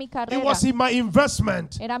 era mi it carrera, was in my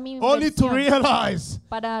investment. era mi Only to inversión, realize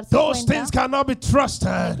para darse those cuenta things cannot be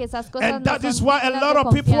trusted. que esas cosas And no that son is why a dignas lot de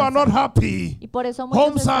of people are not confianza. happy. Y por eso muchos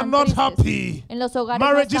Homes are están not tristes. happy. En los hogares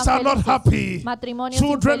Marriages no are están not felices. happy. Matrimonios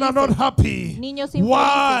Children are not infelices. happy. Niños Why?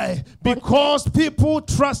 infelices. ¿Por qué? Because people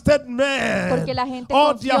trusted men. Porque la gente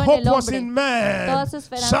All confió their en hope el was hombre. in man. Toda su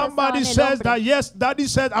esperanza Somebody estaba en el says hombre. that, yes, daddy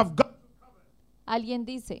said, I've got. Alguien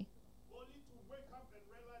dice,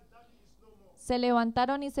 se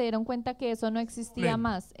levantaron y se dieron cuenta que eso no existía Amen.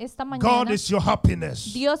 más. Esta God mañana, is your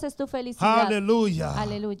happiness. Dios es tu felicidad. Hallelujah.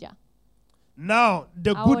 Aleluya. Now,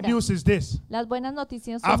 the good Ahora, news is this. Las buenas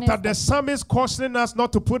noticias son After the estas. psalmist cautioning us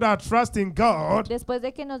not to put our trust in God, Después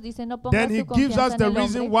de que nos dice no pongas then he tu gives us confianza the en el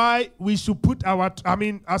reason hombre, why we should put our,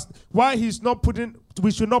 why he's not putting,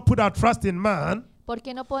 we should not put our trust in man. ¿por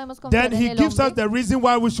qué no podemos confiar Then en he el gives us hombre? the reason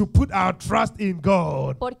why we should put our trust in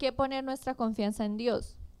God. ¿Por qué poner nuestra confianza en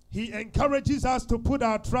Dios? He encourages us to put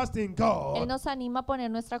our trust in Él God, nos anima a poner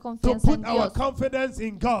nuestra to confianza en put our Dios, confidence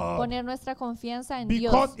in God, poner nuestra confianza en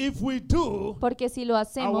because Dios, if we do, porque si lo our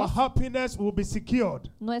hacemos, happiness will be secured.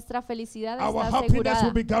 nuestra felicidad Our está happiness will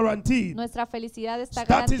asegurada, be guaranteed. nuestra felicidad está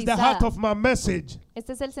That is the heart garantizada. of my message.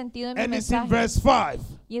 Este es el sentido de mi And it's in mensaje verse 5.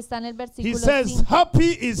 y está en el He versículo says, 5.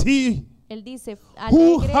 happy is he Él dice,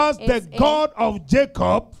 who alegre has the es él, God of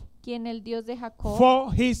Jacob quien el Dios de Jacob,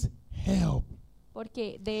 for his help.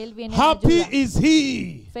 porque de él viene la Happy ayuda. is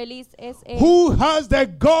he Feliz es él, who has the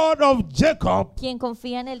God of Jacob quien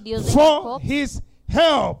confía en el Dios de for Jacob, his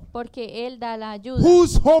help, porque él da la ayuda,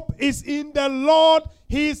 whose hope is in the Lord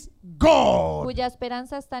his God. cuya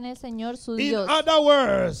esperanza está en el Señor su In Dios. other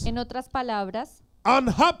words, En otras palabras,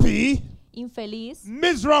 unhappy, infeliz,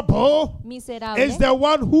 miserable miserable, is the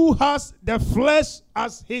one who has the flesh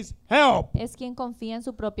as his help, es quien confía en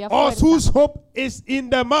su propia or fuerza, whose hope is in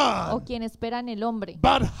the o man. quien espera en el hombre.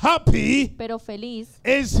 But happy Pero feliz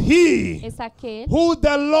is he es aquel who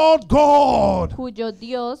the Lord God cuyo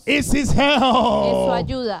Dios is his es su help.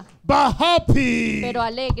 ayuda. But happy Pero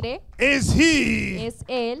alegre is he es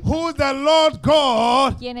él, who the Lord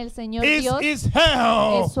God quien el Señor is Dios his es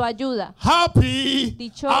help. su ayuda. Happy are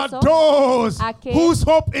Dichoso those aquel whose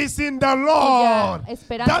hope is in the Lord.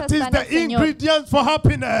 esperanza That is está en the el Señor. ingredient for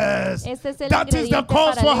happiness. Este es el That is the ingrediente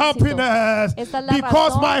cause para for el éxito. happiness. Esta es la Because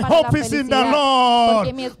razón my para hope la is in the felicidad. Lord.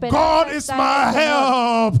 Porque mi esperanza God is está en my el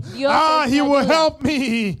Señor. help. Dios Ah, es He mi will ayuda. help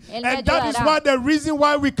me. Él me And that is ayudará. why the reason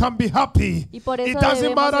why we can be happy. Y por It eso doesn't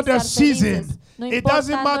debemos matter the estar season. felices. No It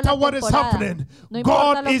doesn't importando matter la what is temporada. happening. No importa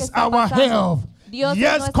God lo que is está our pasando. help. Dios es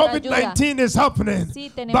Yes, nuestra COVID-19 is happening, Sí,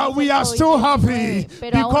 tenemos but we el are still happy COVID-19,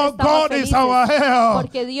 pero aún because estamos God is felices, our help.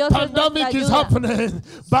 porque Dios es Pandemic nuestra is ayuda. happening,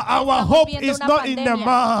 but our Estamos hope viendo is una not in the pandemia,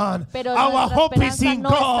 man. pero Our nuestra hope is esperanza in no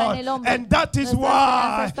está God, en el hombre. and that is Nuestra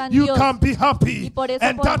why esperanza está en you Dios. can be happy, Y por eso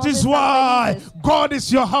and that podemos is estar why felices. God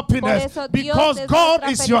is your happiness, Por eso Dios because es God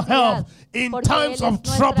nuestra is your help felicidad, in porque times Él es of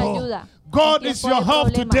nuestra trouble. ayuda. God En is tiempo your de help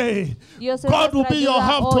problema. today. Dios es God will nuestra be your ayuda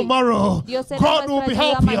help hoy. tomorrow. Dios será God will nuestra be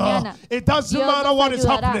ayuda happier. mañana. It doesn't Dios matter nos what is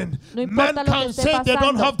ayudará. happening. No Men importa lo que can esté say they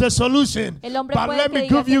don't pasando. have the solution. El hombre But puede let que me diga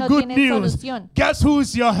give que you no good tiene news. solución. Guess who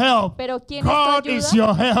is your help? Pero ¿quién God es is tu ayuda?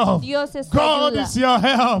 your help. Dios es tu God ayuda. is your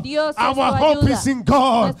help. Dios es Our tu hope ayuda. is in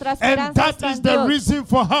God. Nuestra And esperanza that está is en the Dios. reason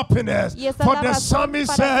for happiness. Y esa es For la the razón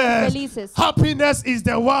psalmist para ser says, felices. happiness is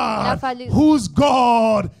the one feliz- whose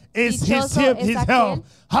God is his Dichoso help. es His aquel help.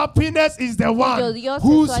 Happiness is the one Dios es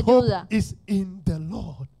whose su hope ayuda. is in the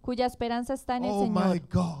Lord. Cuya esperanza está en el Oh my Señor.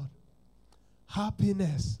 God.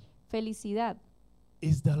 Happiness Felicidad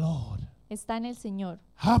is the Lord. está en el Señor.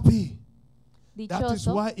 Happy. That is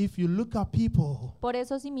Dichoso. why if you look at people Por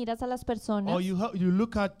eso si miras a las personas or you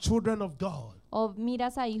look at children of God, o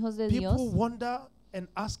miras a hijos de people Dios, wonder and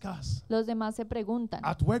ask us los demás se preguntan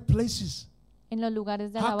at workplaces, en los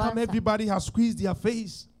lugares de how come alabanza, everybody has squeezed their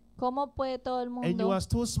face ¿cómo puede todo el and you mundo are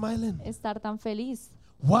still smiling? estar tan feliz?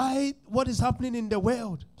 Why? What is happening in the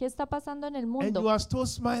world? ¿Qué está pasando en el And you mundo? are still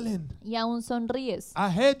smiling. Y aún sonríes. I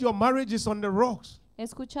heard your marriage is on the rocks. He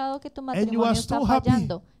escuchado que tu you matrimonio are está still happy.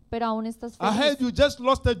 fallando, pero aún estás I heard feliz. you just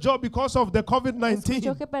lost a job because of the Escucho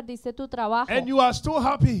COVID-19 que perdiste tu trabajo, and you are still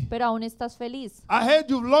happy. pero aún estás feliz. I heard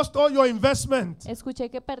you've lost all your investment Escuché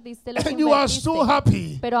que perdiste lo que and you are invertiste, still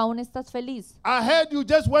happy. pero aún estás feliz. I heard you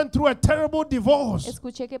just went through a terrible divorce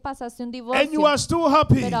Escuché que pasaste un and you divorcio, are still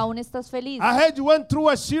happy. pero aún estás feliz. I heard you went through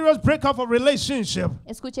a serious breakup of relationship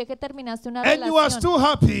Escuché que terminaste una and you are relación, still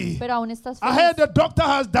happy. pero aún estás I heard feliz. the doctor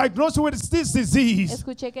has diagnosed you with this disease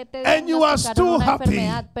Escuché que te and you are diagnosticaron still una happy.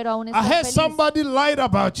 enfermedad, pero aún I estás heard feliz. somebody lied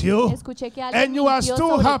about you Escuché que alguien and you are mintió still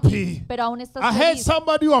sobre happy. ti, pero aún estás I heard feliz.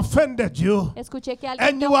 somebody offended you Escuché que alguien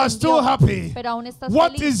and te you are still ofendió, happy. pero aún estás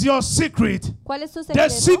What feliz. is your secret? ¿Cuál es tu The secreto?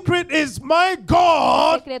 secret is my El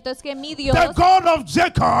God, secreto es que mi Dios, the God of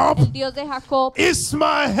Jacob, el Dios de Jacob, is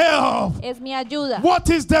my help. es mi ayuda. What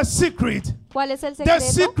is the secret? ¿Cuál es el The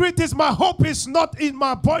secreto? secret is my hope is not in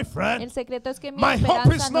my boyfriend. El secreto es que mi My hope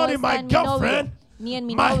is esperanza no not in está my en mi novio, girlfriend. ni en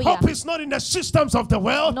mi My novia, hope is not in the systems of the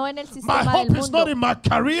world. no en el My sistema del hope is not mundo, in my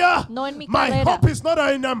career. no en mi My carrera, hope is not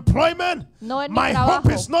in employment. no en mi My hope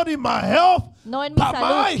trabajo, is not in my health. no en mi But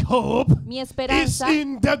my salud. hope Mi is esperanza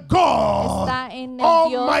in the God está en el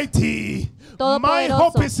Dios Almighty. My Todopoderoso,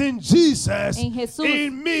 hope is in Jesus, en Jesús,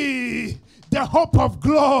 in me, the hope of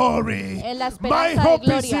glory. En la My esperanza de hope is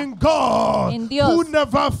gloria. in God, En Dios, who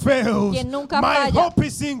never fails. quien nunca My falla. hope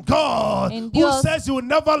is in God, En who Dios, says He will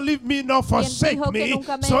never leave me nor forsake dijo que me.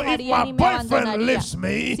 nunca me So if dejaría my ni me boyfriend abandonaría. leaves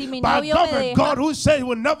me, Si mi but I novio have me a deja, God who says He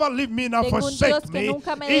will never leave me nor tengo un forsake Dios que me.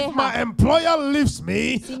 nunca me If deja. my employer leaves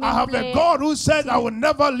me, Si mi I have a emple- God who says I will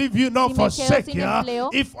never leave you nor si me quedo forsake sin you. empleo,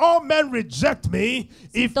 If all men reject me,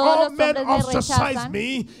 if todos all los men hombres me ostracize rechazan,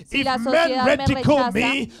 me, si if la men sociedad me ridicule rechaza,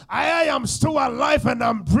 me, I am still alive and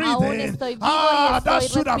I'm breathing. estoy vivo y That estoy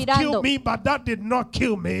should have respirando. killed me, but that did not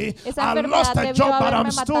kill me. Esa I enfermedad lost a debió job, but haberme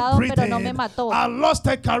I'm still matado, pero breathing. no me mató. I lost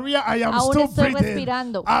a career, I am Aún still estoy breathing.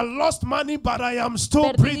 respirando. I lost money, but I am still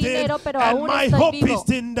Perdí breathing. dinero, pero And aún my estoy hope vivo. is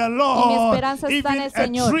in the Y mi Lord. esperanza está Even en el a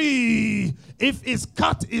Señor. tree, if its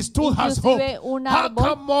cut, it still has Inclusive hope. un How árbol,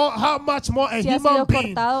 come more? How much more a si ha human sido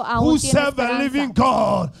being cortado, who aún tiene serve a esperanza. living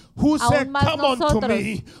God, who Aún said, más "Come unto nosotros.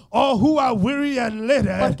 me, all who are weary and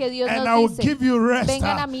laden, Porque Dios and nos I will dice, give you rest."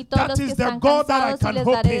 vengan a mí todos That los que is the están God that I cansados y can les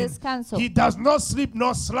hope daré in. descanso. He does not sleep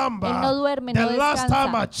nor slumber. Él no duerme, The no last descansa.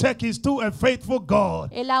 time I checked, He's still a faithful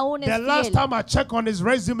God. Él aún The es last fiel. time I checked on His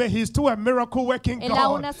resume, He's still a miracle working Él God.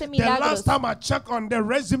 aún hace The milagros. last time I checked on the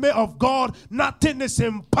resume of God, nothing is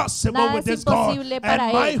impossible Nada with es this God. imposible para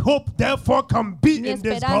And my él. hope therefore can be Mi in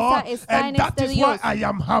this esperanza God. está And en that este is why Dios. I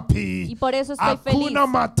am happy. Y por eso estoy Hakuna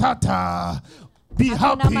feliz. Matata. Be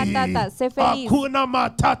Hakuna happy. Matata, sé feliz. Hakuna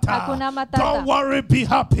Matata. Hakuna Matata. Don't worry, be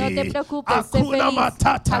happy. No te preocupes, sé Hakuna feliz.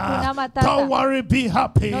 Matata. Hakuna Matata. Don't worry, be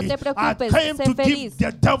happy. No te I preocupes, came sé to feliz. give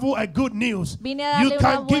the devil a good news. Vine a You darle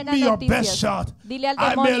can una give buena me your noticias. best shot. Dile al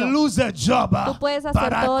I may demonio, lose a job, tú puedes hacer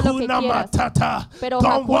but todo lo que Hakuna quieras, Matata. pero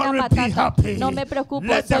Don't Hakuna worry, be Matata. happy. No me preocupo,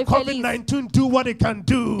 Let the soy feliz. COVID-19 do what it can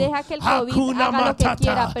do. Deja que el COVID Hakuna haga lo que Matata.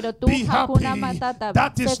 quiera, pero tú, Be Hakuna happy. Matata,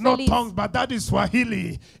 That sé is not feliz. tongues, but that is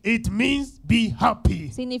Swahili. It means be happy.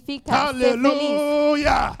 Significa, sé feliz.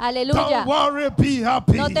 Hallelujah. Aleluya. Don't worry, be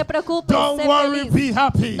happy. No te preocupes, Don't sé worry, feliz. be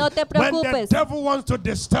happy. No te When the preocupes. devil wants to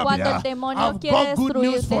disturb Cuando you, el demonio I've quiere got good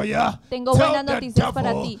news for you. destruirte, tengo Tell buenas the noticias para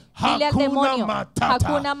devil, ti. Dile al Hakuna demonio, Matata.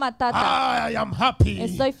 Hakuna Matata. I am happy.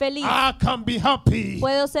 Estoy feliz. I can be happy.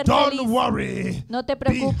 Puedo ser Don't feliz. worry. No te Be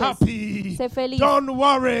preocupes. happy. Sé feliz. Don't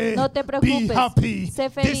worry. No te Be preocupes. happy. Sé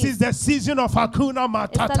This feliz. is the season of Hakuna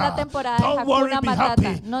Matata. Esta es la temporada de Don't worry, Hakuna be Matata.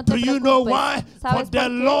 happy. No te Do you know preocupes. why? For ¿Sabes the por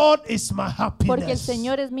qué? Lord is my happiness. Porque el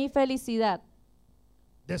Señor es mi felicidad.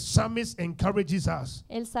 The psalmist encourages us.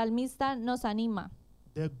 El salmista nos anima.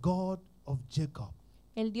 The God of Jacob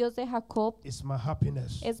El Dios de Jacob is my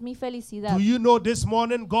happiness. es mi felicidad. Do you know this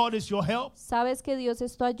morning God is your help? ¿Sabes que Dios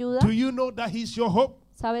es tu ayuda? Do you know that He's your hope?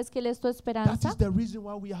 ¿Sabes que Él es tu That esperanza? is the reason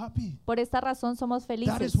why we are happy. Por esta razón somos That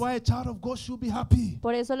felices. is why a child of God should be happy.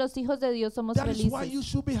 Por eso los hijos de Dios somos That is why you felices.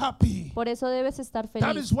 should be happy. Por eso debes estar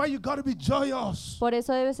That is feliz. why you got to be joyous. Por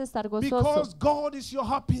eso debes estar Because gozoso. God is your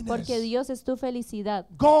happiness. Porque Dios es tu felicidad.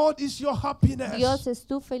 God is your happiness. Dios es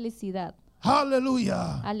tu felicidad.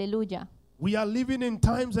 Hallelujah. Aleluya. We are living in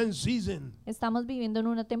times and seasons Estamos viviendo en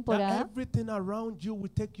una that temporada everything around you will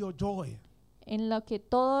take your joy. en la que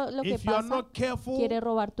todo lo que If you are pasa not careful, quiere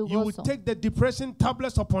robar tu you will gozo. take the depression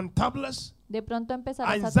tablets upon tablets, De pronto empezarás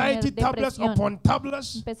a anxiety tener tablets depresión. upon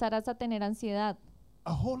tablets. Empezarás a tener ansiedad.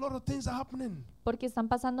 A whole lot of things are happening. Porque están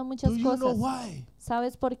pasando muchas Do you know cosas. why?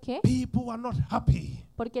 ¿Sabes por qué? People are not happy.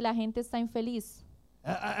 Porque la gente está infeliz.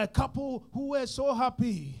 A couple who were so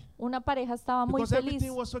happy Una pareja estaba muy because feliz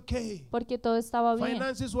everything was okay. porque todo estaba bien.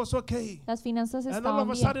 Finances was okay. Las finanzas And all estaban of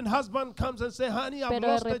a bien. sudden husband comes and say, honey, I've Pero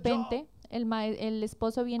de lost a job. repente el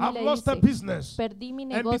esposo viene y I've le lost a dice, business. perdí mi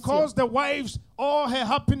And negocio. because the wife's, all her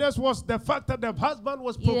happiness was the fact that the husband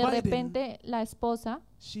was Y de providing, repente la esposa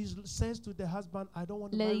she says to the husband, I don't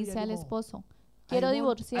want to le marry dice al anymore. esposo, I quiero want a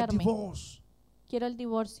divorciarme, divorce. quiero el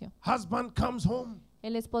divorcio. Husband comes home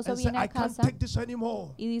El esposo and says, viene I a can't casa take this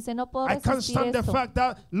anymore. y dice, no puedo I can't resistir stand the esto, fact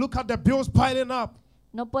that, look at the bills piling up.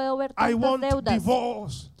 no puedo ver I tantas want deudas,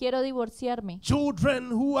 divorce. quiero divorciarme. Children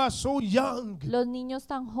who are so young Los niños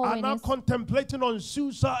tan are now jóvenes contemplating on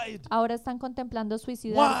suicide. ahora están contemplando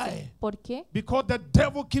suicidarse. Why? ¿Por qué? Because the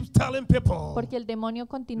devil keeps telling people, Porque el demonio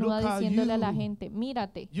continúa Look at diciéndole a la you. gente,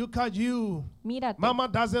 mírate, look at you. mírate, Mama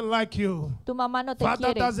doesn't like you. tu mamá no te Father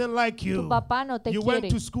quiere, doesn't like tu you. papá no te You quiere.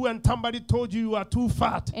 went to school and somebody told you you are too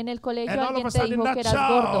fat. En el colegio And all of alguien a te sudden dijo that que eras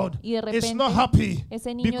gordo child y de is not repente happy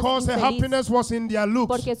ese niño because es the infeliz happiness was in their looks.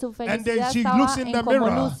 porque su And then felicidad she estaba looks in en the cómo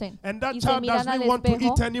mirror. lucen And that y se child miran doesn't al want to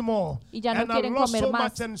espejo eat anymore. y ya no And I quieren lost comer so más.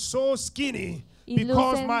 much and so skinny. Y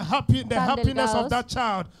because lucen the tan happiness of delgados that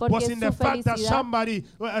child porque was in the su fact that felicidad somebody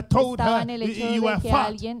told estaba her en el hecho you de were que fat.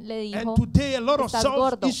 alguien le And dijo, today a lot of "Estás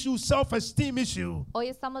gordo". self-esteem issue Hoy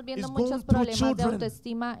estamos viendo is muchos going through problemas de children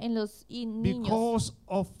autoestima en los niños because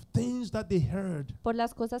of things that they heard. por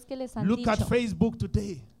las cosas que les han Look at dicho. Facebook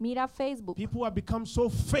today. Mira Facebook. People have become so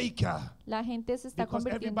faker La gente se está because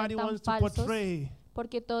convirtiendo everybody en tan wants to falsos portray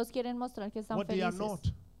porque todos quieren mostrar que están what they are felices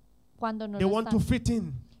not. cuando no They lo want to están. fit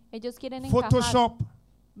in. Ellos quieren encajar. Photoshop,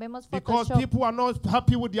 Vemos because Photoshop people are not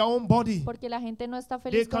happy with their own body. porque la gente no está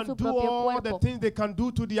They feliz con can su do propio all the cuerpo. things they can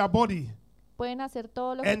do to their body. Pueden hacer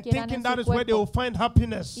todo lo que And quieran thinking en that su is where they will cuerpo find y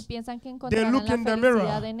happiness. piensan que They encontrarán look la in the mirror.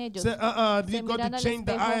 felicidad en ellos. Say, Se you got miran to al change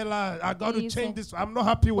the espejo eyelash. I got to y change dicen, this. I'm not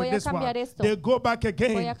happy with "Voy a this one." cambiar esto. They go back Voy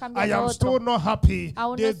again. a cambiar I lo am otro. still not happy.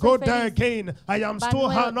 Aún no They estoy go there feliz. again. I am Van still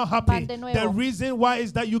nuevo, not van happy. de The nuevo. reason why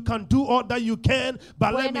is that you can do all that you can,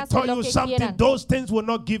 but let Pueden me hacer tell lo you que something. quieran. Those things will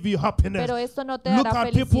not give you happiness. Pero esto no te Look dará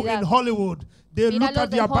at people in felicidad. Hollywood. They Mira look los at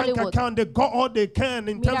de their bank Hollywood. account. They got all they can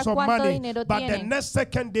in Mira terms of cuánto money. dinero But the tienen. next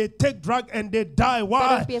second they take drug and they die.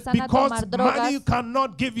 Why? empiezan a Because tomar drogas money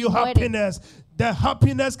cannot give you y mueren. happiness. The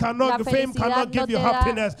happiness cannot, La fame cannot felicidad give no you te da-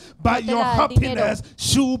 happiness. no But te your da el dinero. happiness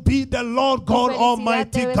should be the Lord God felicidad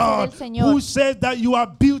Almighty debe ser God, el Señor. who says that you are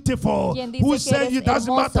beautiful. Quien dice Who que says eres it doesn't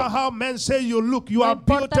hermoso. matter how men say you look, you No are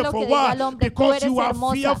importa lo beautiful. que diga Why? el hombre, tú Because eres you are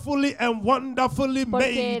hermosa. fearfully and wonderfully Porque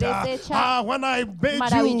made. eres hecha When I made you, I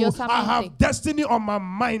maravillosamente. have destiny on my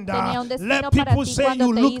mind. Tenía un destino Let para people ti say cuando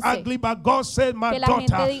you te look hice. ugly, but God said, my Que la gente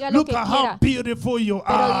daughter, diga lo look que at how quiera. beautiful you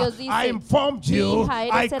Pero are. Dios dice, I informed "Mi you, hija,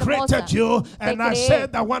 I eres created hermosa. you, Te and I creé.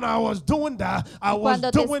 said that when I was doing that, I was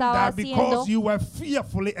cuando te doing estaba that because haciendo, you were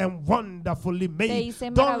fearfully and wonderfully made. hice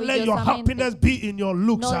Don't let your maravillosamente. happiness be in your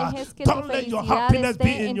looks. No dejes que tu Don't let your felicidad happiness be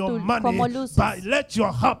esté in en your tu- money, como luces, but let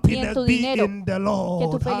your happiness tu be dinero. in the Que tu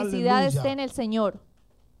Lord. felicidad esté Hallelujah. en el Señor.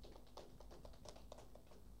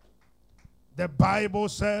 The Bible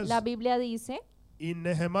says La Biblia dice in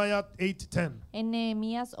Nehemiah 8:10, en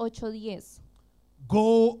Nehemías 8:10,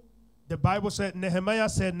 go, the Bible said, Nehemiah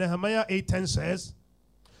 8:10 says,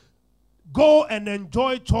 go and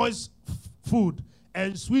enjoy choice food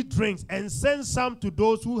and sweet drinks and send some to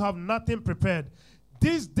those who have nothing prepared.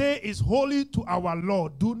 This day is holy to our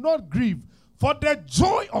Lord. Do not grieve, for the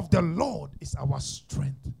joy of the Lord is our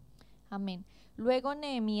strength. amén. Luego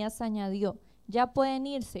Nehemías añadió, ya pueden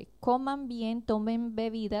irse, coman bien, tomen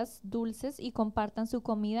bebidas dulces y compartan su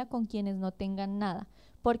comida con quienes no tengan nada,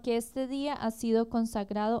 porque este día ha sido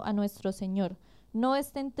consagrado a nuestro Señor. No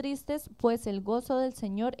estén tristes, pues el gozo del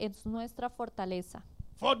Señor es nuestra fortaleza.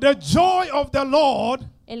 For the joy of the Lord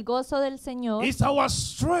El gozo del Señor is our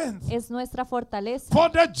strength. es nuestra fortaleza.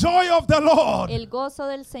 For the joy of the Lord El gozo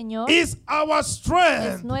del Señor is our es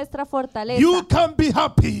strength. nuestra fortaleza. You can be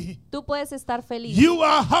happy. Tú puedes estar feliz. You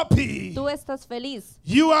are happy. Tú estás feliz.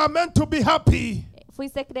 You are meant to be happy.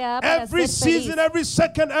 Fuiste creada para Every ser feliz. season, every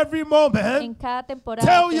second, every En moment. cada temporada,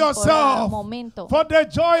 Tell yourself, momento. for the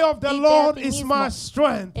joy of the Dite a Lord ti is mismo, my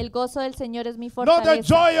strength. El gozo del Señor es mi Not the fortaleza.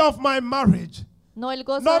 joy of my marriage. No el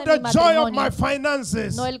gozo Not de the mi joy of matrimonio. my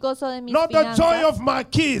finances. No el gozo de mis Not the joy finanzas. of my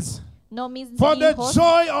kids. No mis For the hijos.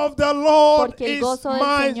 joy of the Lord Porque el is gozo del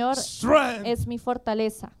my Señor strength. es mi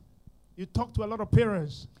fortaleza. You talk to a lot of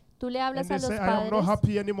parents Tú le and hablas they a los say, I am not padres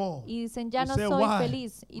happy anymore. y dicen, ya You no say, soy why?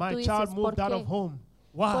 feliz. Y My tú child dices, ¿por moved out of qué? home.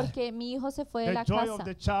 Why? Porque mi hijo se fue de The la joy casa. of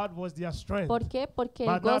the child was their strength. ¿Por qué? Porque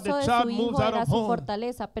el But now gozo the de child su moves hijo out era of su home,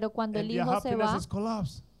 fortaleza, pero cuando And el their hijo se happiness va, is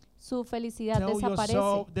collapsed. su felicidad Tell desaparece.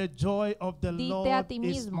 yourself, the joy of the Dite a Lord ti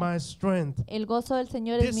is mismo, my strength. El gozo del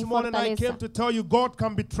Señor es This mi morning I came fortaleza. to tell you God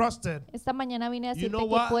can be trusted. Esta mañana vine a You decirte know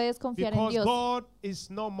que why? puedes confiar en Because Dios, God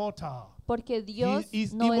is not mortal. porque Dios He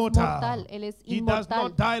is no es immortal. mortal, Él es He does inmortal.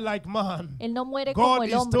 not die like man. Él no muere como God el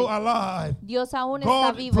is still hombre. alive. Dios aún está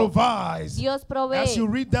God vivo. provides. Dios As you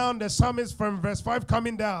provee. read down the psalmist from verse 5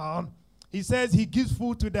 coming down, he says he gives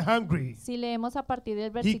food to the hungry. Si leemos a partir del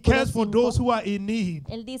He versículo cares for 5, those who are in need.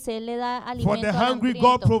 Él dice, Él le da For alimento the al hungry,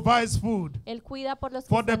 God hambriento. provides food. Él cuida por los que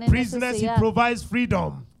For the están en prisoners, he necesidad, provides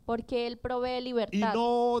freedom. porque Él provee In libertad.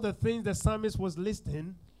 all the things the psalmist was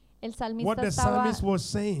listing, El what salmista the estaba psalmist was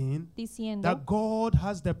saying, diciendo that God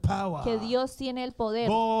has the power. que Dios tiene el poder.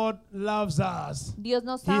 God loves us. Dios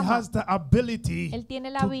nos He ama. has the ability Él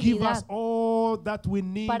tiene la to give us habilidad all that we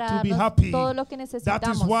need para to be darnos happy. todo lo que That is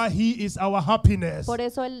necesitamos. why He is our happiness. Por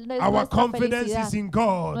eso Él es Our nuestra confidence felicidad. is in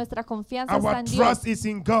God. Nuestra confianza está Our en Dios. trust is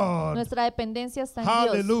in God. Nuestra dependencia está en Dios.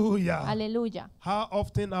 Hallelujah. Aleluya. How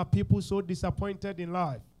often are people so disappointed in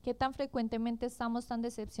life? ¿Qué tan frecuentemente estamos tan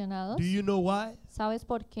decepcionados? Do you know why? ¿Sabes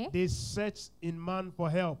por qué? They search in man for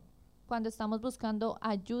help. Cuando estamos buscando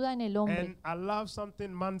ayuda en el hombre. And I love something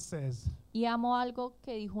man says. Y amo algo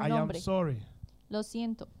que dijo I un am hombre. sorry. Lo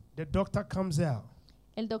siento. The doctor comes out.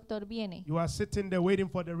 El doctor viene. You are sitting there waiting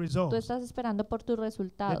for the Tú results. estás esperando por tus The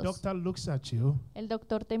resultados. doctor looks at you. El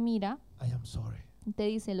doctor te mira I am sorry. y te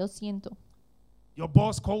dice, lo siento. Your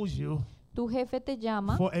boss calls you Tu jefe te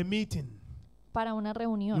llama for a meeting. para una You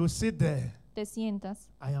reunión. sit there. Te sientas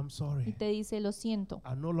I am y sorry. te dice, lo siento.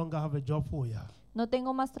 I no longer have a job for you. No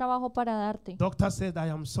tengo más trabajo para darte. Doctor said, I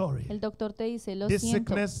am sorry. El doctor te dice, lo This siento.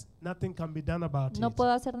 sickness, nothing can be done about No it.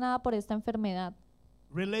 puedo hacer nada por esta enfermedad.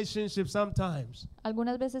 Relationships sometimes.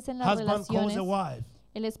 Algunas veces en las Husband calls relaciones, a wife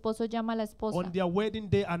el esposo llama a la esposa on their wedding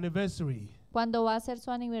day anniversary. cuando va a ser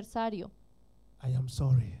su aniversario I am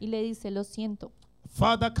sorry. y le dice, lo siento.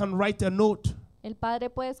 Father can write a note, El padre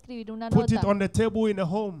puede escribir una put it nota, on the table in the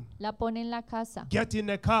home, la pone en la casa, get in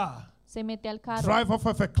a car, se mete al carro, drive off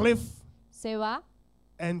of a cliff, se va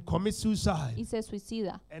and commit suicide. y se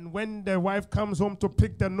suicida. And when the wife comes home to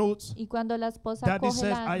pick the notes, Y cuando la esposa Daddy coge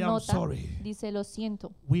says, la I am nota, sorry. dice, lo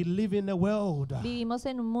siento. We live in a world. Vivimos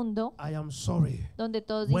en un mundo I am sorry. donde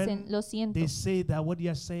todos When dicen, lo siento. They say that what you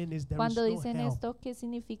are saying is there is Cuando no dicen help. esto, ¿qué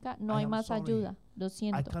significa? No I hay am más sorry. ayuda. Lo I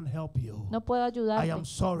siento. can't help you. No puedo I ayudarte. am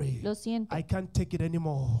sorry. Lo siento. I can't take it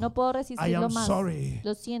anymore. No puedo I resistirlo am más. sorry.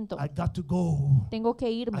 Lo siento. I got to go. Tengo que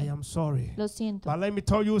I irme. am sorry. Lo siento. But let me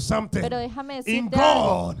tell you something. Pero déjame In decirte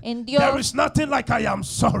algo. God, En there Dios is nothing like I am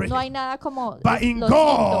sorry. no hay nada como But in lo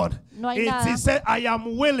God, siento. No hay it nada. said, I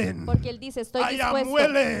am willing. Porque Él dice, estoy I am dispuesto.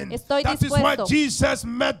 willing. Estoy That is why dispuesto. Jesus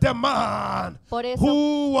met the man Por eso,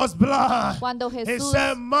 who was blind. cuando He Jesús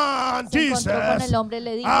said, man, se encontró con Jesus, el hombre,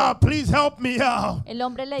 le dijo, please help me out. el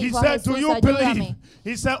hombre le He dijo a said, do Jesús, you believe? ayúdame.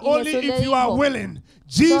 He said, Y only Jesús le if you are dijo, willing.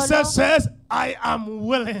 Jesus solo- says, I am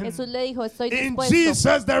willing. Jesús le dijo, estoy In dispuesto.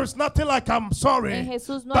 Jesus, there is nothing like I'm sorry. En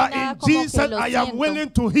Jesús no hay But nada in como que Jesus, lo I am siento. willing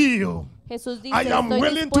to heal. Jesús dice, I am estoy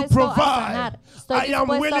willing to dispuesto a provide. sanar. Estoy I am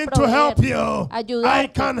dispuesto a willing to proveer, help you. I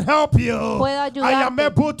ayudarte. can help you. Puedo I am ayudarte.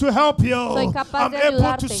 able to help you. Soy capaz I'm de able to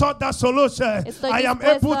ayudarte. sort that solution. Estoy I am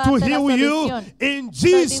dispuesto able a to darte la heal you. solución. In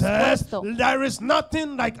Jesus, dispuesto. there is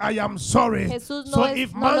nothing like I am sorry. Jesús no So es-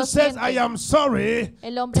 if no man lo says siente. I am sorry,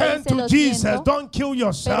 El hombre turn dice, to "Lo Jesus. siento", Don't kill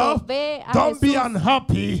yourself. pero ve a Don't be Jesús.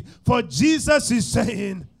 unhappy. For Jesus is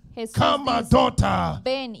saying, Jesús come, my dice, daughter.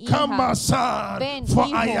 ven, Come, hija, my son. ven, For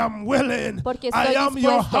hijo, I am willing. porque I estoy am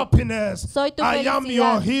your dispuesto. happiness. Soy tu I am your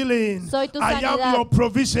felicidad. healing. Soy tu I am sanidad. your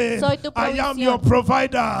provision. Soy tu I am provisión. your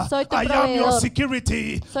provider. Soy tu I am your proveedor.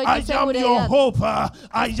 security. Soy tu I am your seguridad. hope.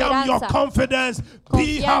 I am your Esperanza. confidence.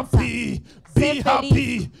 Be Confianza. happy. Be Sé happy.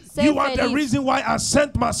 feliz. Sé You are the feliz. reason why I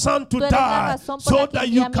sent my son to Tú eres la die, razón por so la que that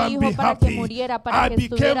envié you a mi can hijo be para que happy. muriera, para I que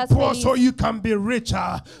became estuvieras poor feliz. so you can be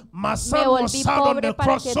richer. My son was volví sad on pobre the para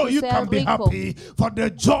cross que so tú you seas can be rico. happy. For the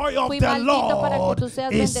joy of Fui the maldito para que Lord tú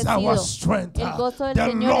seas is our bendecido. strength. El gozo del The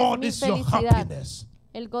Señor es Lord mi is your felicidad. happiness.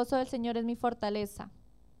 El gozo del Señor es mi fortaleza.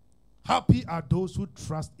 Happy are those who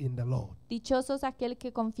trust in the Lord. Dichosos aquel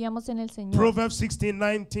que confiamos en el Señor. Proverbs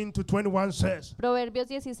 16:19 to 21 says, Proverbios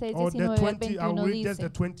 16, or the 19 al 20, I will 21 read just the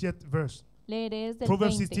dice, 20th verse. leeré desde el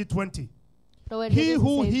Proverbs 20. 16:20. Proverbios He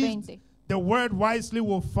who 16, heeds 20. the word wisely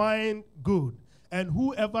will find good, and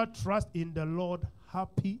whoever trusts in the Lord,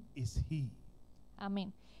 happy is he.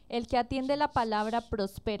 Amén. El que atiende la palabra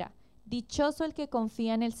prospera. Dichoso el que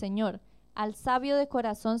confía en el Señor. Al sabio de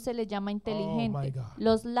corazón se le llama inteligente. God.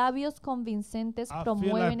 Los labios convincentes I feel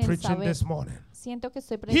promueven like el preaching saber. this morning. Siento que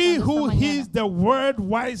estoy He predicando who esta heeds mañana. the word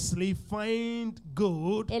wisely find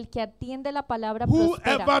good. El que atiende la palabra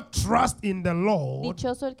prospera. Whoever trusts in the Lord,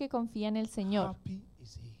 Dichoso el que confía en el Señor. happy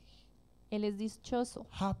is he. Él es dichoso.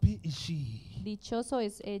 Happy is she. Dichoso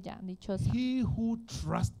es ella, dichosa. He who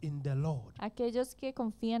trusts in the Lord, Aquellos que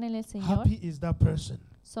confían en el Señor happy is that person.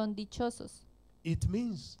 son dichosos. It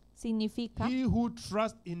means Significa he who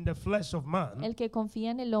trusts in the flesh of man, el que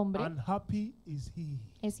confía en el hombre unhappy is he.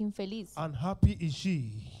 es infeliz. Unhappy is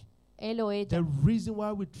she. Él o The ella. reason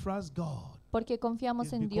why we trust God Porque confiamos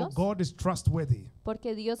is en because Dios. God is trustworthy.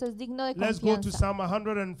 Porque Dios es digno de Let's go to confianza. Psalm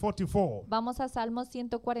 144. Vamos a Salmos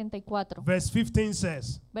 144. Verse 15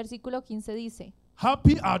 says, Versículo 15 dice,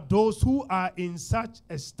 happy are those who are in such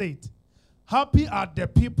a state. Happy are the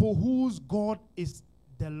people whose God is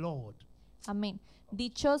the Lord. amén.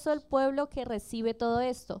 Dichoso el pueblo que recibe todo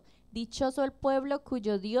esto. Dichoso el pueblo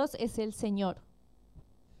cuyo Dios es el Señor.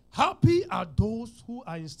 Happy are those who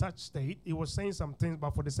are in such state. He was saying some things,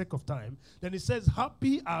 but for the sake of time, then he says,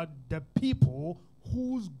 happy are the people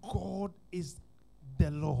whose God is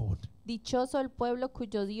the Lord. Dichoso el pueblo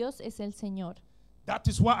cuyo Dios es el Señor. That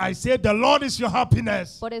is why I say the Lord is your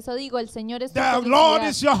happiness. Por eso digo, el Señor es tu The Lord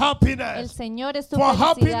is felicidad. your El happiness. Señor es tu For felicidad.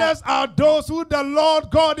 happiness are those who the Lord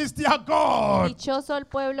God is their God. Dichoso el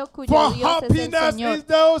pueblo cuyo For Dios es el happiness Señor. is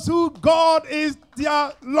those who God is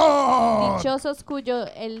their Lord. Dichosos cuyo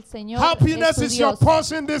el Señor es Happiness su is your Dios.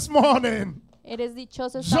 portion this morning. Eres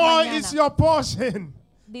dichoso esta Joy mañana. is your portion.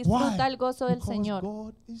 Disfruta el gozo del Because Señor,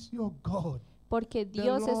 God is your God. porque The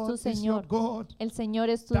Dios es Lord tu is your Señor. God. El Señor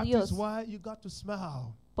es tu That Dios. is why you got to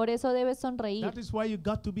smile. Por eso debes sonreír. That is why you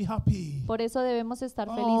got to be happy. Por eso debemos estar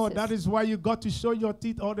Oh, that felices. is why you got to show your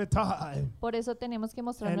teeth all the time. Por eso tenemos que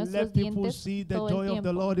mostrar And nuestros let people dientes see the todo joy el of the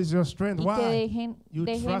tiempo. Lord is your strength. Y que Why? You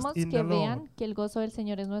dejemos trust in que the vean Lord. que el gozo del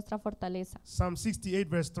Señor es nuestra fortaleza. Psalm 68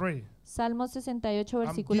 verse 3. Salmo 68, I'm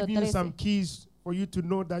versículo giving you some 13. keys for you to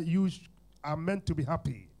know that you are meant to be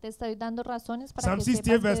happy. Te estoy dando razones para Psalm que 68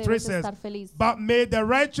 sepas que verse 3 debes says, estar feliz. but may the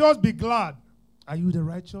righteous be glad. Are you the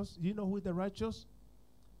righteous? You know who is the righteous?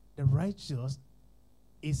 The righteous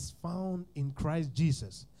is found in Christ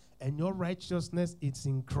Jesus. And your righteousness is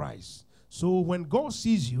in Christ. So when God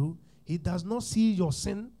sees you, he does not see your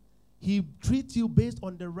sin. He treats you based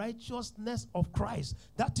on the righteousness of Christ.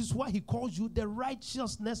 That is why he calls you the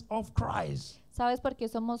righteousness of Christ. ¿Sabes por qué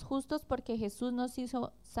somos justos? Porque Jesús nos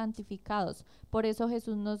hizo santificados. Por eso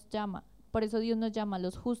Jesús nos llama. Por eso Dios nos llama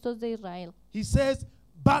los justos de Israel. He says,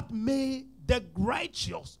 but may the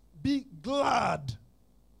righteous be glad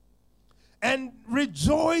and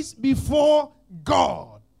rejoice before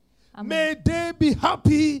God. Amén. May they be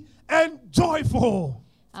happy and joyful.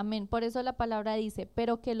 Amén. Por eso la palabra dice,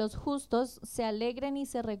 pero que los justos se alegren y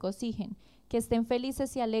se regocijen, que estén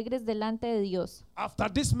felices y alegres delante de Dios. After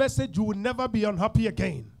this message, you will never be unhappy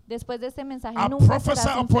again. Después de este mensaje I nunca prophesy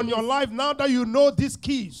serás upon infeliz. your life now that you know these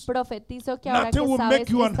keys. Profetizo que ahora Nothing que will sabes make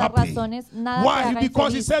you estas unhappy. razones, nada te Why? haga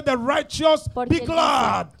Because he infeliz. said the righteous Porque be él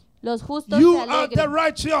glad. dice, los justos You se are the alegren.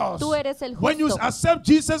 righteous. Tú eres el When you justo. accept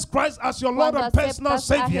Jesus Christ as your Lord Cuando and personal aceptas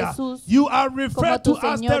a Savior, Jesús you are referred como to tu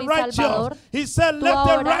as Señor the y righteous. Salvador, He said, tú let the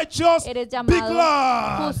ahora righteous eres be llamado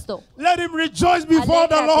glad. justo. Let him rejoice before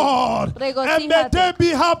the Alégrate, Lord. And may regocíjate. they be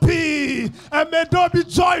happy. And may they be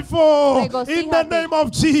joyful in the Regocíjate name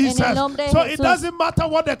of Jesus. en el nombre de So it Jesús. doesn't matter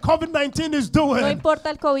what the COVID-19 is doing. No importa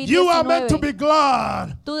el You are meant to COVID-19. be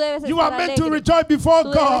glad. Tú debes You are estar meant to alegre. rejoice before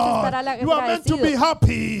Tú debes estar God. You are meant to be agradecido.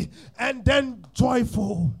 happy and then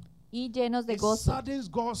joyful. Y llenos de It gozo. saddens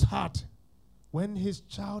God's heart when his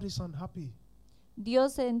child is unhappy.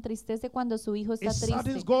 Dios se entristece cuando su hijo está It saddens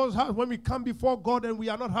triste. God's heart when we come before God and we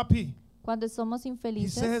are not happy. Cuando somos He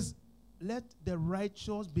infelices. says, let the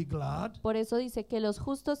righteous be glad. Por eso dice que los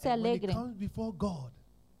justos se And when he alegren comes before God,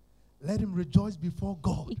 let him rejoice before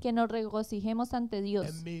God. y que nos regocijemos ante Dios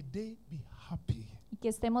And may they be happy. y que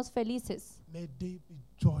estemos felices, May they be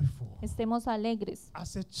joyful. estemos alegres.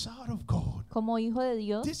 As a child of God, Como hijo de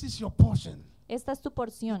Dios, this is your portion. esta es tu You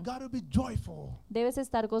porción. got to be joyful. Debes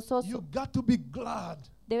estar You gozoso, got to be glad.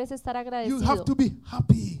 debes estar You have agradecido, to be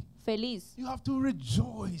happy. feliz, You have to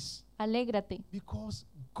rejoice alégrate, because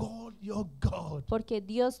God, your God, porque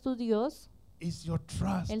Dios tu Dios, is your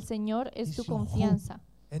trust. el Señor es is tu your hope. confianza,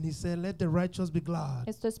 And he said, let the righteous be glad.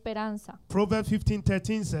 es tu esperanza. Proverbs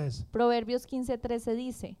 15:13 says, Proverbios 15:13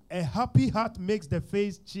 dice, a happy heart makes the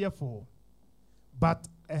face cheerful, but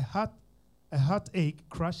a heartache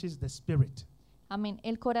crushes the spirit. amén,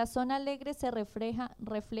 el corazón alegre se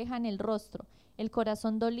refleja en el rostro, el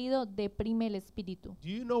corazón dolido deprime el espíritu. Do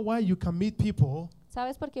you know why you can meet people,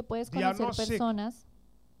 ¿Sabes por qué puedes They are conocer not sick. personas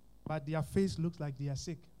but their face looks like they are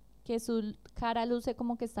sick? que su cara luce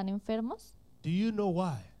como que están enfermos? Do you know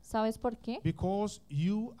why? ¿Sabes por qué? Because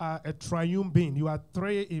you are a triune being. You are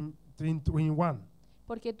three in one.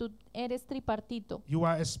 Porque tú eres tripartito, You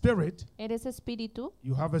are a spirit, eres espíritu,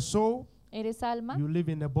 you have a soul, eres alma you live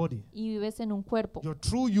in a body. y vives en un cuerpo. Your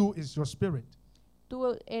true you is your spirit.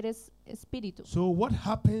 Tú eres espíritu. So what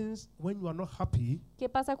happens when you are not happy ¿Qué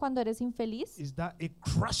pasa cuando eres infeliz? is that it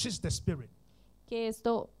crushes the spirit. Que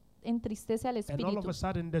esto entristece al And all of espíritu. a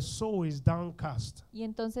sudden the soul is downcast. Y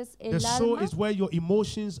entonces The el soul alma is where your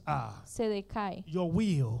emotions are, se decae. your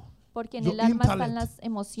will. Porque en your el alma están intellect. las So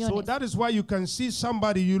emociones. that is why you can see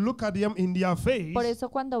somebody, you look at them in their face, Por eso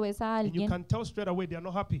cuando ves a and you alguien, can tell straight away they are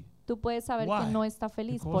not happy. tú puedes saber Why? que no está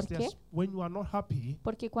feliz. ¿Por Because qué? when you are not happy,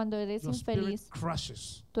 Porque cuando eres your spirit infeliz,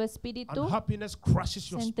 crushes. tu espíritu Unhappiness crushes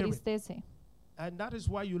se your spirit. entristece. And that is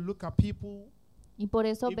why you look at people, Y por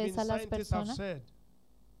eso even ves a las scientists have personas said,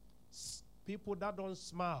 people that don't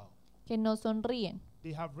smile, que no sonríen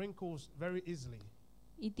they have wrinkles very easily.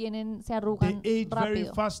 y se They arrugan age very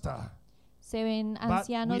rápido. faster. Se ven But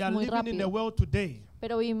ancianos we are muy living in a rápido. world today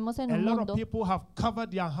Pero vivimos en A un lot of mundo people have covered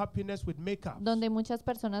their happiness with makeup. donde muchas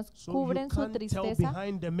personas So you cubren su can't tell tristeza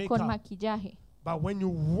behind the con makeup. maquillaje. But when you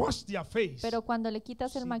wash their face, Pero cuando le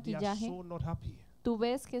quitas el see, they are maquillaje, so not happy. tú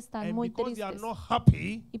ves que están And muy because they are tristes. not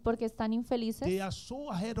happy, Y porque están infelices they are so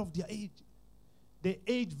ahead of their age. They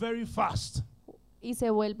age very fast. y se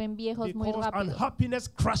vuelven viejos muy Because rápido. unhappiness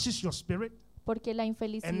crushes your spirit Porque la and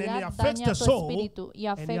then it infelicidad affects daña the tu soul espíritu y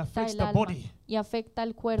and it afecta affects el the alma body. y afecta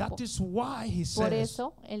el cuerpo. That is why he Por says,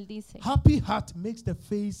 eso él dice, happy heart makes the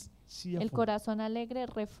face el cheerful. corazón alegre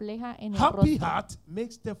refleja en el Happy rostro. heart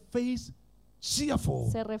makes the face cheerful.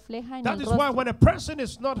 Se refleja en That el is why rostro. when a person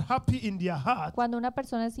is not happy in their heart, Cuando una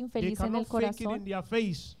persona es they infeliz en el cannot fake it in corazón, their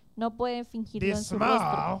face. no pueden They fingirlo en su rostro.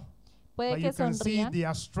 smile, Puede but que you can see sonrían, they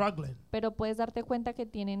are struggling. pero puedes darte cuenta que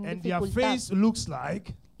tienen And their dificultad. face looks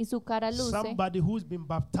like Y su cara luce somebody who's been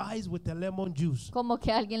baptized with the lemon juice. como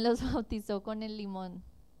que alguien los bautizó con el limón.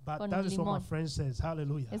 But Con that un is what my limón. friend says.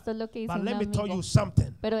 Hallelujah. Esto es lo que dice But un let me tell amigo. you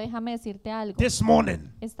something. Pero déjame decirte algo. This morning,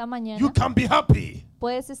 Esta mañana you can be happy.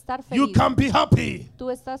 puedes estar You feliz. can be happy. Tú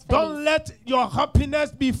estás Don't feliz. let your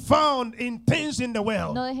happiness be found in things in the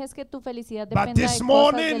world. No dejes que tu felicidad But dependa this de cosas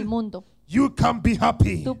morning, del mundo. You can be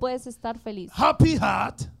happy. Tú puedes estar feliz. Happy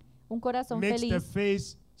heart Un corazón makes the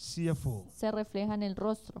feliz face cheerful. se refleja en el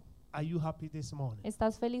rostro. Are you happy this morning?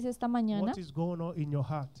 ¿Estás feliz esta mañana? What is going on in your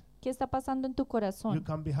heart? ¿Qué está pasando en tu You corazón?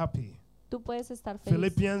 can be happy. Tú puedes estar feliz.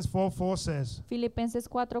 Philippians 4:4 says, Filipenses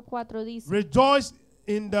 4:4 dice, rejoice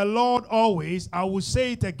in the Lord always. I will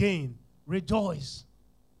say it again. Rejoice.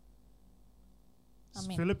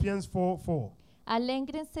 Amén. Philippians 4:4.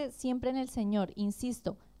 Alégrense siempre en el Señor.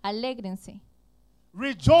 Insisto, alégrense.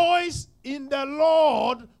 Rejoice in the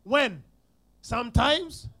Lord when?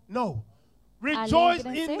 Sometimes? No. Rejoice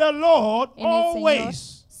Alégrense in the Lord En el Señor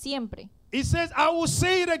always. siempre. It says, I will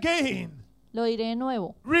say it again. Lo diré de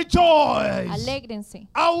nuevo. Rejoice. Alégrense.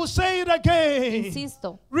 I will say it again.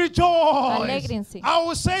 Insisto, Rejoice. Alégrense. I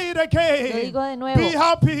will say it again. Lo digo de nuevo. Be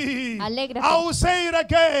happy. Alégrate. I will say it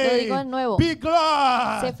again. Lo digo de nuevo. Be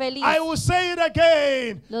glad. Sé feliz. I will say it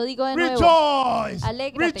again. lo digo de nuevo. Rejoice.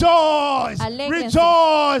 Alégrate. Rejoice. Alégrense.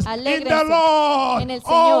 Rejoice in Alégrense the Lord. en el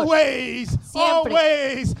Señor. Always. Siempre.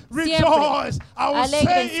 Always. Rejoice. I will say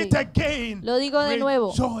Alégrense. it again. Lo digo de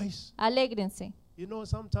nuevo. Rejoice. Alégrense. You know,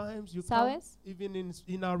 sometimes you ¿Sabes? come, even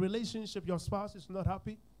in our relationship, your spouse is not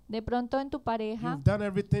happy. De pronto en tu pareja, You've done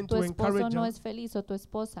everything tu to esposo encourage no them. es feliz o tu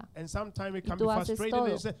esposa. And sometimes it can tú be haces frustrating. And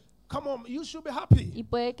you todo. say, come on, you should be happy. Y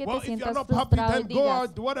puede que Well, te if you're sientas not happy, frustrado y then go digas,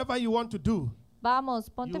 out, do whatever you want to do. vamos,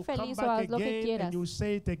 ponte You come feliz o back haz lo que again quieras. and you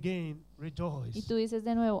say it again, rejoice. Y tú dices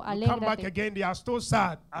de nuevo, You come back alégrate. again, they are still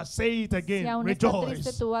sad. I say it Si again, aún estás triste,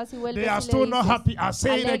 rejoice. tú vas y vuelves They are y still le not dices, happy. I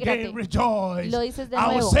say it again, alégrate. rejoice. Y lo dices de I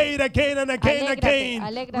will nuevo. say it again and again, Alégrate, again.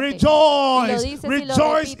 alégrate. Rejoice. Y lo dices y lo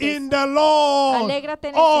Rejoice repites. in the Lord. Alégrate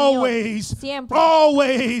en el Señor. Always. Siempre.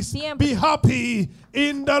 Always. Siempre. Be happy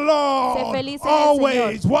in the Lord. Sé feliz en el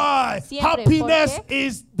Always. Señor. Why? Siempre. Happiness ¿Por qué?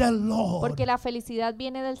 is the Lord. Porque la felicidad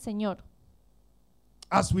viene del Señor.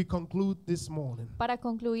 As we conclude this morning, Para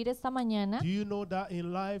concluir esta mañana, do you know that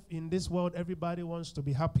in life, in this world, everybody wants to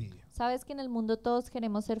be happy? ¿sabes que en el mundo todos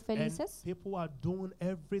queremos ser And felices? people are doing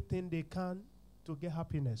everything they can to get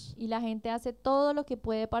happiness. Y la gente hace todo lo que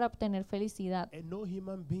puede para obtener felicidad. And no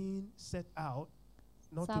human being set out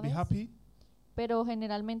not to be ¿Sabes? happy. Pero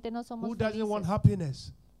generalmente no somos Who doesn't want felices.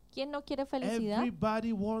 happiness? ¿Quién no quiere felicidad?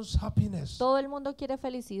 Everybody wants happiness. Todo el mundo quiere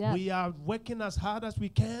felicidad. We are working as hard as we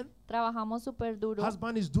can. Trabajamos súper duro.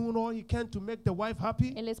 Husband is doing all he can to make the wife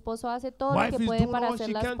happy. El esposo hace todo lo Wife que is puede doing para all hacer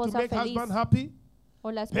she la can to esposa make feliz. husband happy. O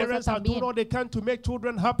la esposa Parents are doing también. all they can to make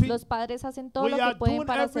children happy. Los padres hacen todo lo We que are pueden doing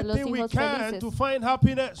para hacer los everything we hijos can felices. to find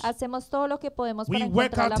happiness. Hacemos todo lo que podemos We para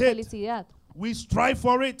work encontrar la at it. felicidad. We strive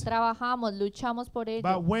for it. Trabajamos, luchamos por But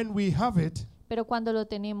ello. when we have it, Pero cuando lo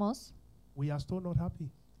tenemos, we are still not happy.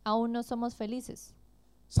 aún no somos felices.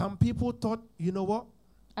 Some people thought, you know what?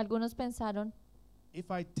 Algunos pensaron, If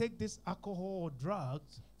I take this alcohol or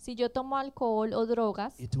drugs, si yo tomo alcohol o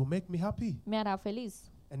drogas, it will make me happy. me hará feliz.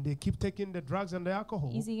 And they keep taking the drugs and the alcohol.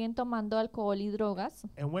 Y siguen tomando alcohol y drogas,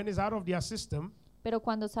 And when it's out of their system, pero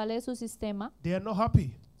cuando sale de su sistema, they are not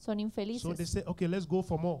happy. son So they infelices. say, okay, let's go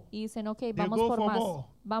for more. Y dicen, ok, They vamos go por for más. more.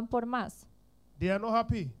 Van por más. They are not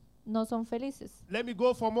happy. No son felices. Let me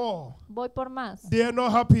go for more. Voy por más. They are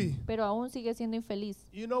not happy. Pero aún sigue siendo infeliz.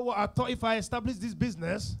 You know what? I thought if I establish this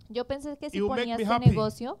business, Yo pensé que si It will make ponía me este happy.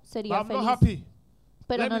 negocio, but sería I'm not feliz. happy.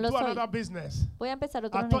 Pero Let no me lo do soy. another business. Voy a empezar I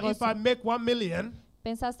otro thought if I negocio. make 1 million,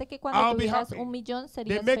 Pensaste que cuando I'll be tuvieras happy. 1 millón they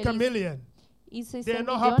serías make a feliz. million. Hiciste They're un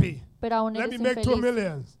not millón, happy. pero aún Let eres me make 2 infeliz.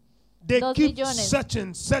 millions. They 2 keep millones.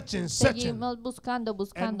 searching. Seguimos buscando, And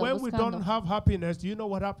buscando, when we don't buscando. have happiness, do you know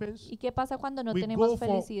what happens? ¿Y qué pasa cuando no We tenemos go for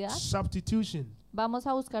felicidad? substitution. Vamos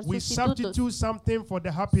a buscar We sustitutos. substitute something for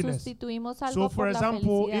the happiness. Sustituimos algo So, for por la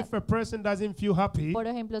example, felicidad. if a person doesn't feel happy, Por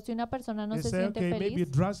ejemplo, si una persona no they se say, siente okay, maybe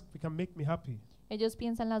feliz, drugs can make me happy. ellos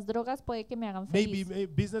piensan las drogas puede que me hagan Maybe feliz.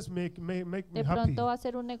 business make me De happy. pronto va a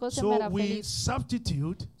ser un negocio me So hará we feliz.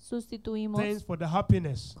 substitute Sustituimos things for the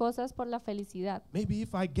happiness. cosas por la felicidad. Maybe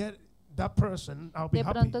if I get that person, I'll be De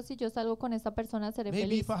happy. pronto si yo salgo con esta persona seré Maybe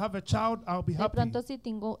feliz. if I have a child, I'll be De happy. pronto si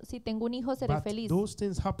tengo un hijo seré But feliz. those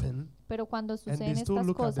things happen, Pero cuando and they suceden still estas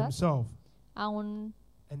look at cosas, themselves, aún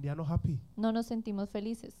and they are not happy. no nos sentimos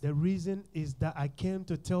felices. The reason is that I came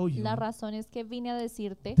to tell you La razón es que vine a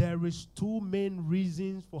decirte, there is two main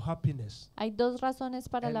reasons for happiness. hay dos razones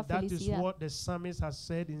para la And that is felicidad. what the psalmist has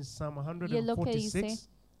said in Psalm Y es lo que dice 146,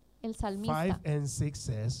 el 5 salmista, and 6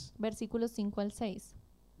 says, versículos 5 al 6.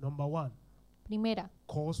 number one, Primera,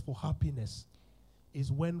 cause for happiness is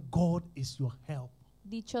when God is your help.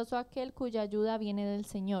 dichoso aquel cuya ayuda viene del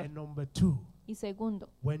Señor. And number two, Y segundo,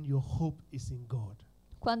 when your hope is in God.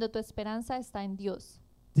 cuando tu esperanza está en Dios.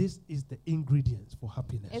 This is the ingredients for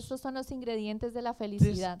happiness. Estos son los ingredientes de la This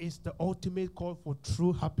felicidad. is the ultimate call for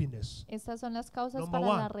true happiness. Estas son las causas Number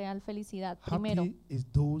para one, la real felicidad. Primero, Happy is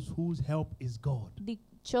those whose help is God.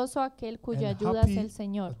 dichoso aquel cuya And ayuda happy es el are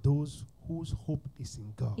Señor those whose hope is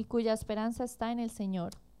in God. y cuya esperanza está en el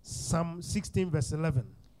Señor. Psalm 16 verse 11.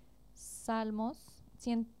 Salmo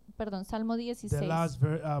 16. The last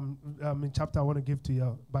in chapter I want to give to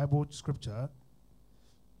you, Bible scripture.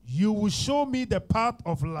 You will show me the path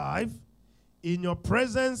of life. In your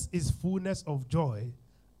presence is fullness of joy.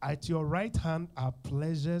 At your right hand are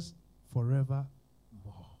pleasures forevermore.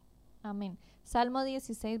 Amén. Salmo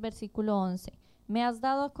 16, versículo 11. Me has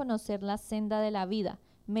dado a conocer la senda de la vida.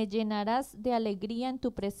 Me llenarás de alegría en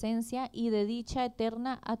tu presencia y de dicha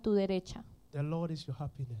eterna a tu derecha. The Lord is your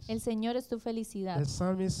happiness. El Señor es tu felicidad. The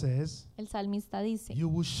psalmist says, El salmista dice, you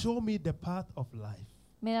will show me the path of life.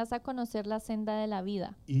 me das a conocer la senda de la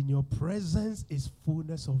vida. In your presence is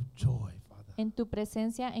fullness of joy, Father. En tu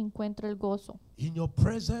presencia encuentro el gozo. In your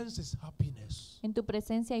presence is happiness. En tu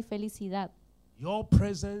presencia hay felicidad. Your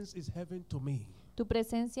presence is heaven to me. Tu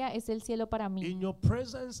presencia es el cielo para mí. In your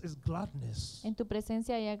presence is gladness. En tu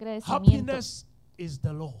presencia hay agradecimiento. Happiness is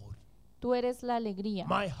the Lord. Tú eres la alegría.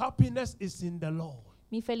 My happiness is in the Lord.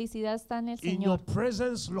 Mi felicidad está en el In your Señor.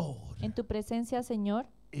 presence, Lord, En tu presencia, Señor,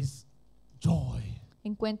 is joy,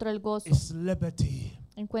 encuentro el gozo. is liberty.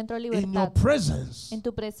 Encuentro In your libertad. presence, En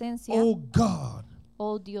tu presencia, oh God,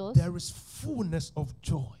 oh Dios, there is fullness of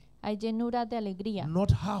joy. hay llenura de alegría.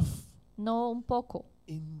 Not half. No un poco.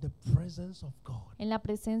 In the presence of God, En la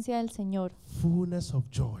presencia del Señor fullness of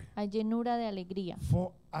joy. hay llenura de alegría.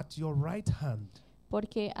 For at your right hand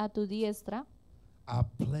Porque a tu diestra are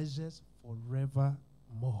pleasures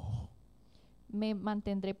forevermore. me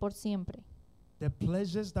mantendré por siempre. The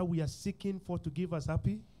pleasures that we are seeking for to give us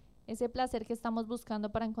happy, Ese placer que estamos buscando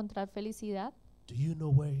para encontrar felicidad, do you know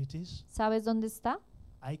where it is? ¿sabes dónde está?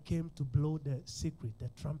 I came to blow the secret, the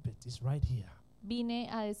trumpet is right here. Vine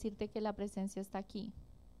a decirte que la presencia está aquí.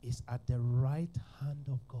 It's at the right hand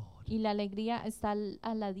of God. Y la alegría está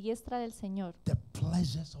a la diestra del Señor. The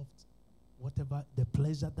pleasures of whatever, the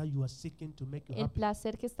pleasure that you are seeking to make you El happy,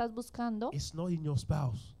 placer que estás buscando it's not in your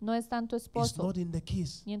spouse, no está en tu it's esposo, not in the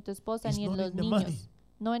kids. ni en tu esposa, it's ni en not los in the money. niños,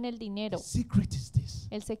 no en el dinero. The secret is this.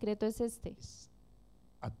 El secreto es este. It's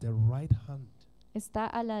at the right hand Está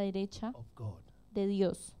a la derecha of God, de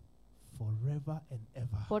Dios, forever and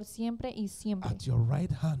ever. por siempre y siempre. At your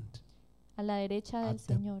right hand A la derecha are del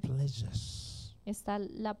the Señor pleasures está el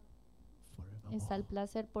forevermore.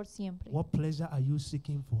 placer por siempre. What pleasure are you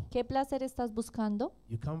seeking for? ¿Qué placer estás buscando?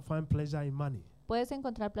 You can't find pleasure in money. Puedes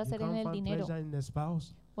encontrar You placer en can't el find dinero pleasure in the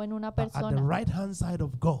spouse. o en una But at the persona, right hand side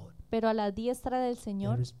of God, pero a la diestra del there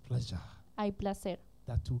Señor is pleasure hay placer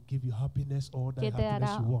that will give you happiness, all that que te happiness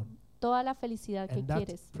dará you want. toda la felicidad que And that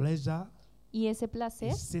quieres. pleasure Y ese placer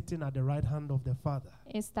is sitting at the right hand of the Father.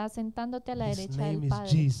 está sentándote a la His derecha name del is Padre.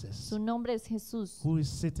 Jesus, Su nombre es Jesús, who is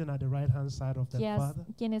sitting at the right hand side of the Father,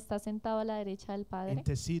 quien está sentado a la derecha del Padre,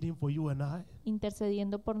 interceding for you and I,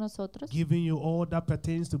 intercediendo por nosotros, giving you all that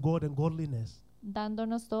pertains to God and godliness.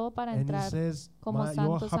 dándonos todo para And he entrar. says, como your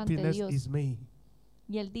santos ante happiness Dios. is me.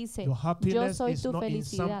 Y Él dice, Your yo happiness soy is tu not in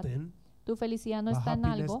felicidad. something, Tu felicidad no but está en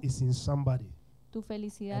happiness algo, is in somebody. tu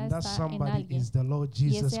felicidad And that está en somebody alguien. is the Lord Y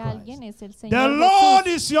Jesus ese alguien Christ. es el The Señor Lord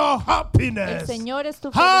Jesús. is your El happiness. Señor es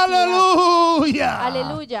tu felicidad. Hallelujah.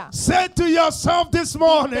 Aleluya. Say to yourself this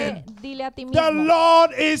morning, Dile a ti The mismo,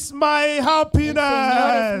 Lord is my el Señor es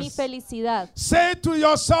mi happiness. felicidad. Say to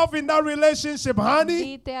yourself in that relationship,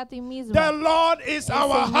 honey, Dite a ti mismo, the Lord is el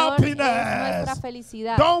our Señor es nuestra happiness.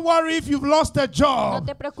 felicidad. Don't worry if you've lost a No job.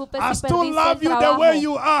 te preocupes I si still perdiste love el you the trabajo. way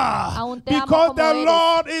you are. Aún te amo Because como the eres.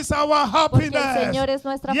 Lord is our Porque el happiness. Señor es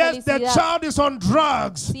nuestra Yes, the felicidad. child is on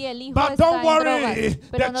drugs. Sí, el hijo But está don't en worry, drogas,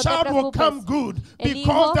 pero the no te child will preocupes. come good El because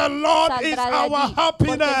hijo the Lord is saldrá de our allí,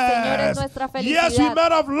 porque el Señor es happiness. nuestra Yes, we felicidad.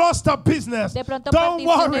 might have lost a business. De pronto Don't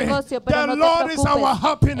perdiste un worry, negocio, pero the no te Lord is our preocupes. El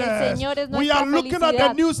happiness. Señor es We are nuestra looking at the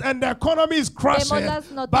felicidad. news and the economy is crashing. las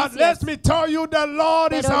But noticias. let me tell you, the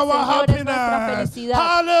Lord is Pero el our Señor es nuestra happiness. felicidad.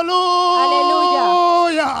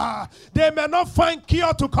 Hallelujah. They may not find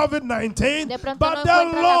cure to COVID-19, De pronto but no the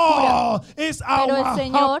encuentran la cura. Lord is Pero el our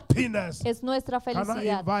Señor happiness. Es nuestra Can I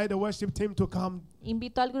felicidad. invite the worship team to come?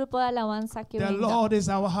 Invito al grupo de alabanza que The venga. Lord is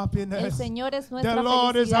our El happiness. Señor es nuestra The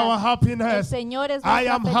Lord is our felicidad. El happiness. Señor es I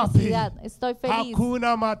nuestra am happy. felicidad. Estoy feliz.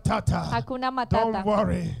 Hakuna Matata. Hakuna Don't Matata.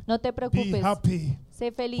 worry. No te Be preocupes. happy.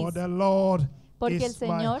 Sé feliz. For the Lord Porque el is my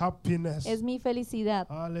Señor happiness. es mi felicidad.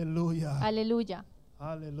 Hallelujah. Aleluya.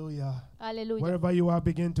 Hallelujah. Aleluya. Wherever you are,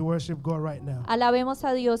 begin to worship God right now. Alabemos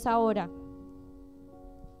a Dios ahora.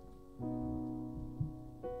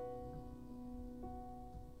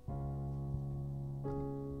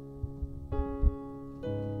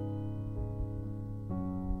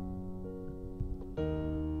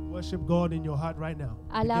 Worship God in your heart right now.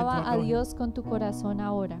 Begin to Alaba a adore Him. Dios con tu corazón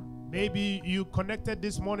ahora. Maybe you connected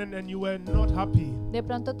this morning and you were not happy. De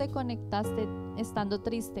pronto te conectaste estando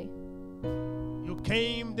triste. You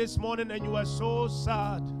came this morning and you were so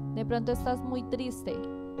sad. De pronto estás muy triste.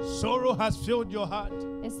 Sorrow has filled your heart.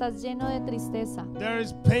 Estás lleno de tristeza. There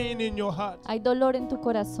is pain in your heart. Hay dolor en tu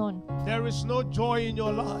corazón. There is no joy in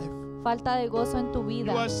your life. Falta de gozo en tu You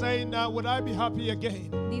vida. are saying that, would I be happy again?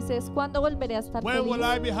 Dices, ¿cuándo volveré a estar When will feliz?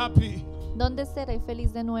 I be happy? ¿Dónde seré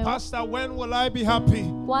feliz de nuevo? Pastor, when will I be happy?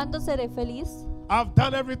 ¿Cuándo seré feliz? I've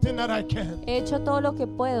done everything that I can, He hecho todo lo que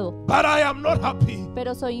puedo, but I am not happy.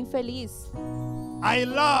 pero soy infeliz. I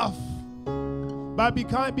laugh, but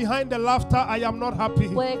behind the laughter, I am not happy.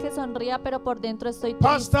 Puede que sonría, pero por dentro estoy triste.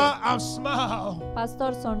 Pastor, I smile,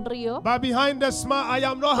 Pastor, sonrío, but behind the smile, I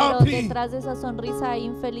am not pero happy. detrás de esa sonrisa hay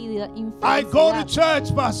infelicidad. I go to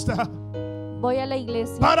church, Pastor, Voy a la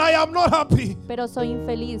iglesia, but I am not happy. pero soy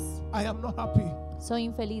infeliz. I am not happy. Soy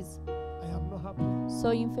infeliz. I am not happy.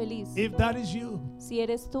 Soy infeliz. If that is you, Si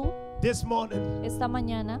eres tú, this morning, esta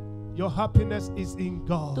mañana, your happiness is in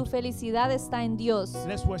tu God. felicidad está en Dios.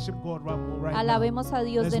 Let's worship God right now. Alabemos a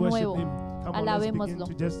Dios Let's de worship nuevo. Him. Come on, let's begin Alabémoslo.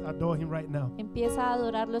 to just adore Him right now. Empieza a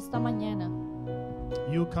adorarlo esta mañana.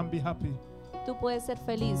 You can be happy. Tú puedes ser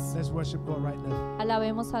feliz. Let's worship God right now.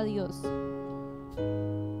 Alabemos a Dios.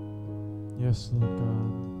 Yes, Lord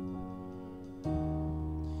God.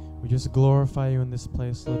 We just glorify you in this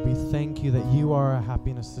place, Lord. We thank you that you are our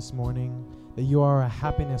happiness this morning, that you are our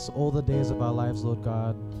happiness all the days of our lives, Lord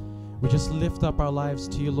God. We just lift up our lives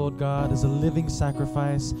to you, Lord God, as a living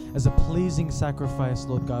sacrifice, as a pleasing sacrifice,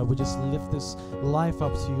 Lord God. We just lift this life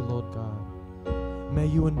up to you, Lord God. May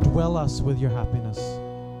you indwell us with your happiness.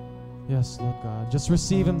 Yes, Lord God. Just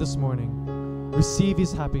receive him this morning. Receive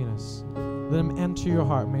his happiness. Let him enter your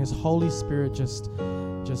heart. May his Holy Spirit just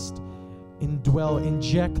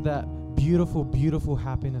inject that beautiful, beautiful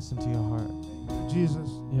happiness into your heart. Jesus.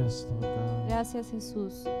 Yes, Lord God. Gracias,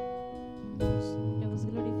 Jesús. Yes, Lord. Queremos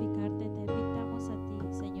glorificarte, te invitamos a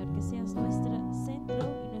ti, Señor, que seas nuestro centro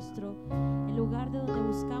y el lugar de donde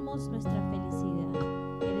buscamos nuestra felicidad.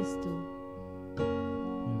 Eres tú.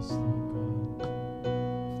 Yes, Lord God.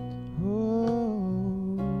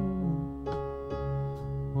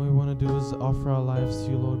 All we want to do is offer our lives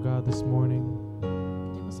to you, Lord God, this morning.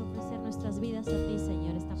 Queremos ofrecer nuestras vidas a ti,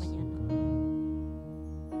 Señor, esta mañana.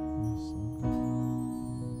 Yes, Lord God.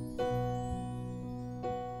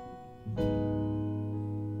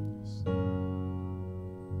 Yes,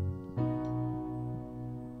 Lord.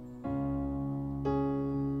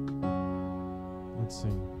 Let's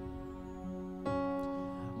sing.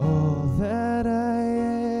 All that I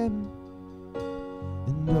am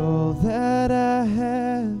and all that I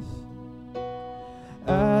have,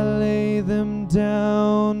 I lay them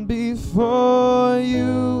down before you,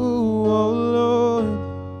 oh Lord.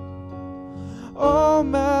 All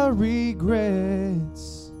my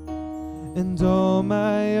regrets and all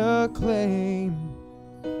my acclaim,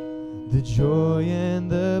 the joy and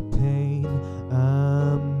the pain,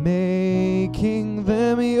 I'm making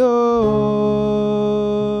them yours.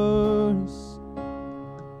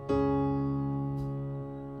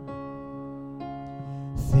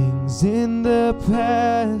 Things in the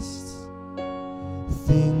past,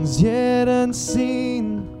 things yet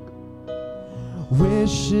unseen,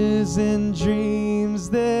 wishes and dreams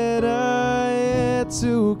that are yet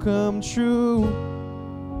to come true.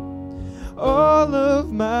 All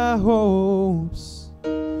of my hopes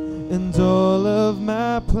and all of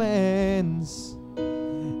my plans,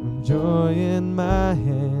 joy in my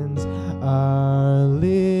hands are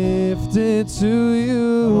lifted to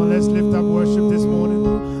you. Come on, let's lift up worship this morning.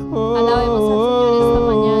 Alabemos al Señor esta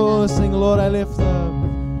mañana. Sing, Lord, I lift up.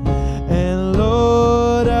 And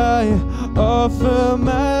Lord, I offer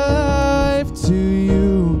my life to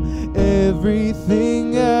you.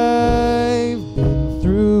 Everything I've been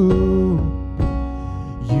through,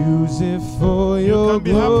 use it for your can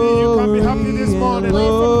be happy, you can be happy this morning.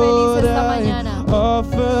 glory. Puedes ser feliz esta I mañana.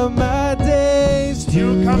 offer my days to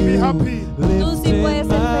You can be happy. Tú sí puedes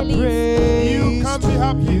ser feliz. You can be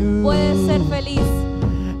happy. Puedes ser feliz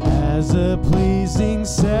as a pleasing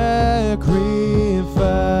sacrifice.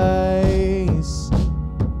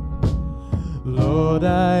 Lord,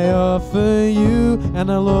 I offer you, and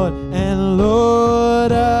Lord,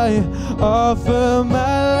 I offer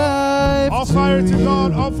my life Offer it to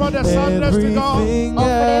God. Offer the sadness to God. Everything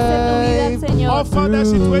Ofrece tu vida al I've Señor. Offer the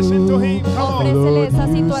situation to Him. Come on. Ofrécele esa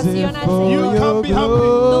situación al You Señor. can be happy.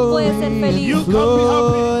 Tú puedes ser feliz. You can be happy.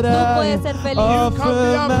 Lord, Tú puedes ser feliz.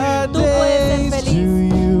 offer my Tú puedes ser days feliz. to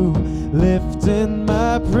you, lifting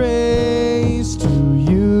my praise to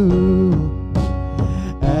you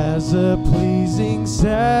as a pleasing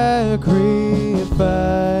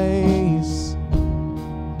sacrifice.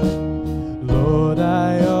 Lord,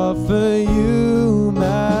 I offer you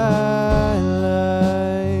my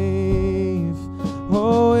life.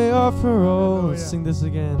 Oh, we offer all. Hallelujah. Sing this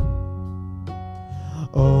again.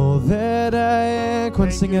 All that I am, come on,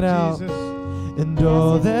 Thank sing you, it out. Jesus. And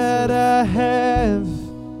all that I have,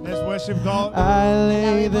 Let's worship God. I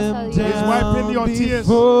lay Alabemos a them Dios. He's wiping your down tears.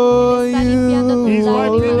 before Está limpiando you. tus He's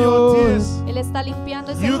wiping lágrimas. your Lord. tears. Él está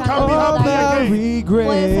limpiando ese You canto can be de All happy my lágrimas. again.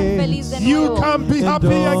 Puedes ser feliz de regrets You nuevo. can be and happy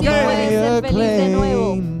all Sí, again. puedes ser feliz de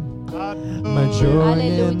nuevo. acclaim. My Hallelujah. joy and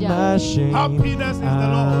Aleluya. my shame, Happiness is the Lord.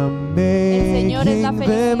 I'm Señor es la making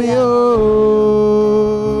them felicidad.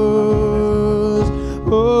 yours.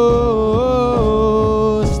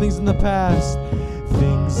 Oh, things in the past,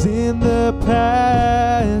 things in the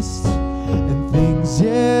past, and things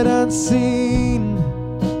yet unseen,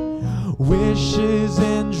 wishes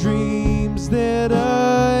and dreams that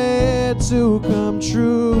are yet to come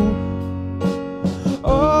true.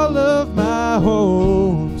 All of my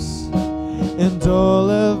hopes and all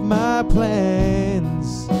of my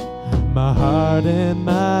plans, my heart and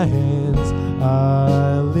my hands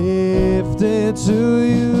are lifted to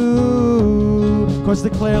you. Of course,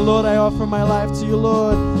 declare, Lord, I offer my life to you,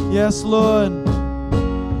 Lord. Yes, Lord.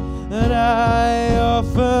 And I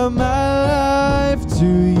offer my life to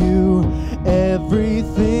you.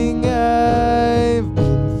 Everything I've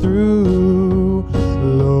been through,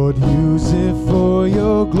 Lord, use it for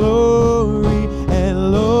your glory.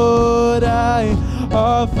 And Lord, I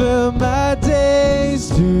offer my days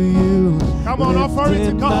to you. Come on, offer it to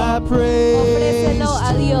lifting God. my praise Ofrécelo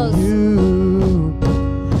a Dios. to you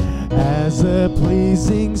as a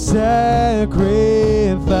pleasing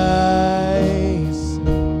sacrifice.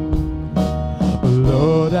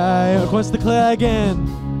 Lord, let's declare again.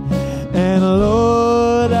 And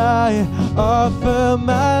Lord, I offer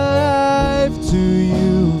my life to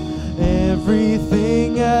you.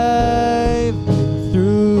 Everything I've been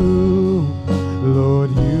through,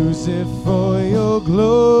 Lord, use it for your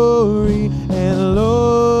glory. And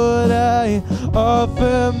Lord, I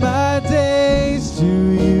offer my days to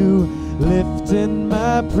you, lifting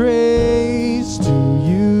my praise to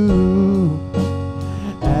you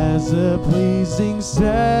as a pleasing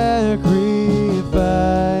sacrifice.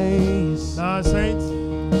 Now, saints,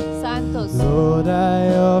 Santos, Lord, I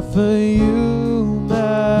offer you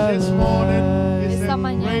my this morning is Esta a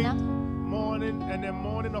mañana. great morning and a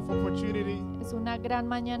morning of opportunity es una gran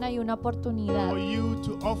mañana y una oportunidad for you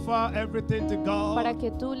to offer everything to para God.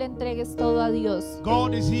 que tú le entregues todo a Dios.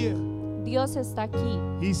 God is here. Dios está aquí.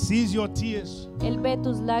 He sees your tears. Él ve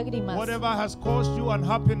tus lágrimas. Whatever has caused you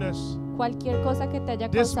unhappiness, Cualquier cosa que te haya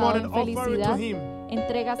this causado morning offer it to infelicidad, Him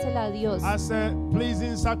entrégasela a Dios as a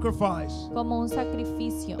pleasing sacrifice. como un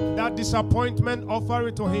sacrificio. That disappointment, offer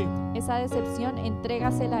it to Him. Esa decepción,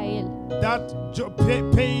 entrégasela a Él. That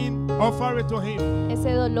pain, offer it to Him.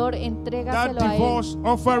 Ese dolor, That entrégaselo a Él. divorce,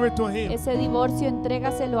 offer it to Him. Ese divorcio,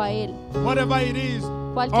 entrégaselo a Él. Whatever it is,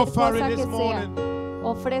 Cualquier offer cosa it que this sea, morning.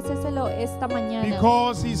 ofréceselo esta mañana.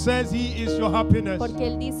 Because He says He is your happiness. Porque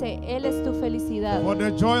Él dice, Él es tu felicidad. For the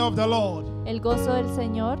joy of the Lord El gozo del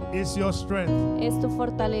Señor is your strength. es tu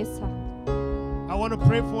fortaleza. I want to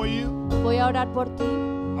pray for you. Voy a orar por ti.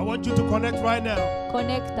 I I want you to connect right now.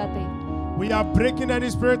 Conéctate. We are breaking any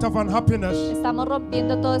spirit of unhappiness, Estamos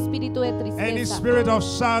rompiendo todo espíritu de any tristeza, spirit of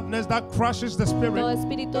sadness that crushes the todo spirit.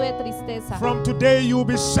 espíritu de tristeza. From today you will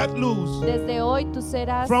be set loose. Desde hoy tú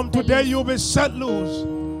serás From today feliz. you will be set loose.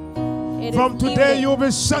 Eres From today libre. you will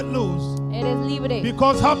be set loose. Eres libre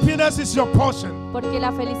Because happiness is your portion. porque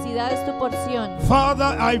la felicidad es tu porción.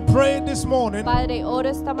 Father, I pray this morning, Padre, oro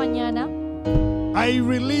esta mañana, I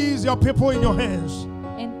release your people in your hands.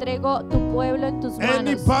 entrego tu pueblo en tus manos.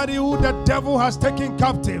 Anybody who the devil has taken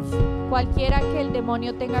captive, Cualquiera que el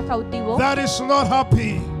demonio tenga cautivo, that is not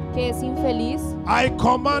happy, que es infeliz, I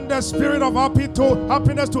command the spirit of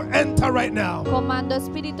happiness to enter right now. comando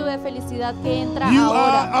espíritu de felicidad que entra You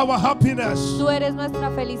are ahora. our happiness. Tú eres nuestra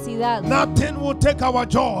felicidad. Nothing will take our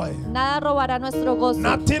joy. Nada robará nuestro gozo.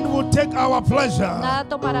 Nothing will take our pleasure. Nada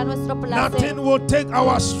tomará nuestro placer. Nothing will take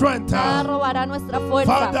our strength. Nada robará nuestra fuerza.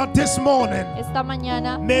 Father, this morning, Esta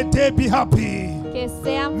mañana, may they be happy. que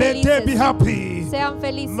sean May they be felices. happy. Sean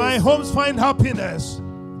felices. My homes find happiness.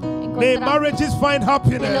 May Encontramos marriages find que los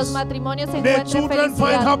happiness. matrimonios May encuentren children find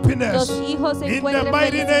felicidad. happiness. Los hijos In the encuentren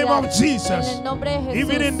mighty name of felicidad. Jesus. En el nombre de Jesús.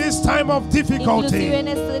 Even in this time of Inclusive difficulty, en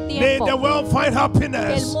este may tiempo. the world find Que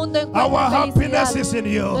happiness. el mundo encuentre Our happiness felicidad. is in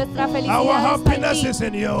you. Nuestra felicidad Our está en happiness ti. is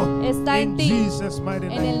in you. Está en In ti. Jesus' mighty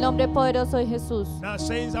En el name. nombre poderoso de Jesús. Now,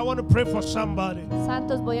 saints, I want to pray for somebody.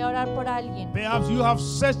 Santos, voy a orar por alguien. Perhaps you have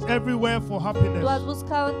searched everywhere for Tú has happiness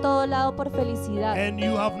buscado en todo lado por felicidad and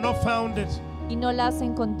you have not found it. y no la has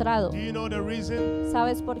encontrado. Do you know the reason?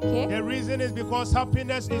 ¿Sabes por qué? The reason is because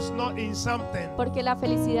happiness is not in something. Porque la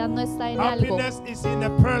felicidad no está en algo, Happiness is in a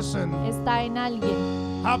person. está en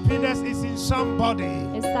alguien, Happiness is in somebody.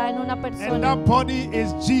 está en una And persona. that body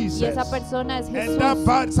is Y Jesus. esa persona es And Jesús.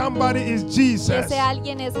 that somebody is Y Jesus. ese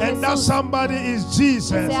alguien es And that Jesús. somebody is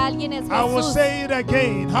Jesus. Ese alguien es I will Jesús. say it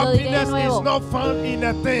again. Lo diré de Happiness nuevo. is not found in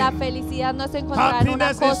a thing. La felicidad no es encontrar en una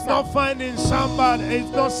Happiness is cosa, not found in somebody.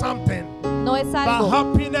 It's not something. no es But algo,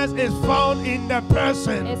 happiness is found in the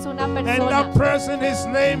person. es una And persona. that person, his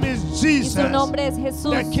name is Y Jesus. su nombre es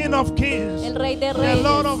Jesús, The King of Kings. el Rey de The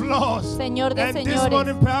Lord of Reyes, Lords. Señor de And this señores.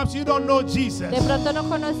 morning perhaps you don't know Jesus. De pronto no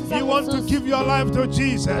conoces a You want to Jesús, give your life to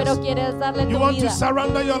Jesus. pero quieres darle You tu want to vida.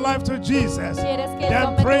 surrender your life to Jesus. Quieres que Él Then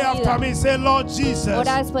tome pray tu after vida. me. Say, Lord Jesus,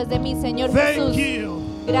 Ora después de mí, Señor thank Jesús. you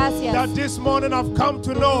Gracias, that this morning I've come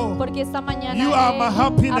to know. porque esta mañana You are he my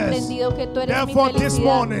happiness. aprendido que tú eres Therefore, mi this felicidad.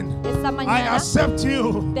 morning, Esta I mañana accept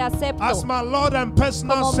you te acepto as my Lord and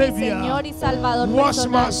personal como mi Savior. Señor y Salvador Wash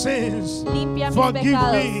my personal. sins. Limpia mis Forgive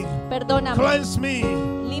pecados, me. perdóname, Cleanse me.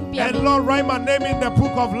 límpiame And Lord, write my name in the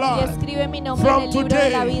book of y life. escribe mi nombre en From el libro de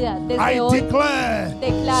la today, vida. I Desde hoy declare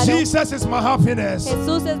declaro, Jesus is my happiness.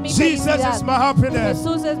 Jesús es mi Jesus felicidad. is my happiness.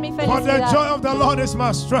 Jesús es mi For the felicidad. joy of the Lord is my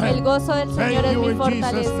El strength. gozo del Thank Señor es you mi in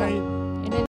Jesus' fortaleza. name.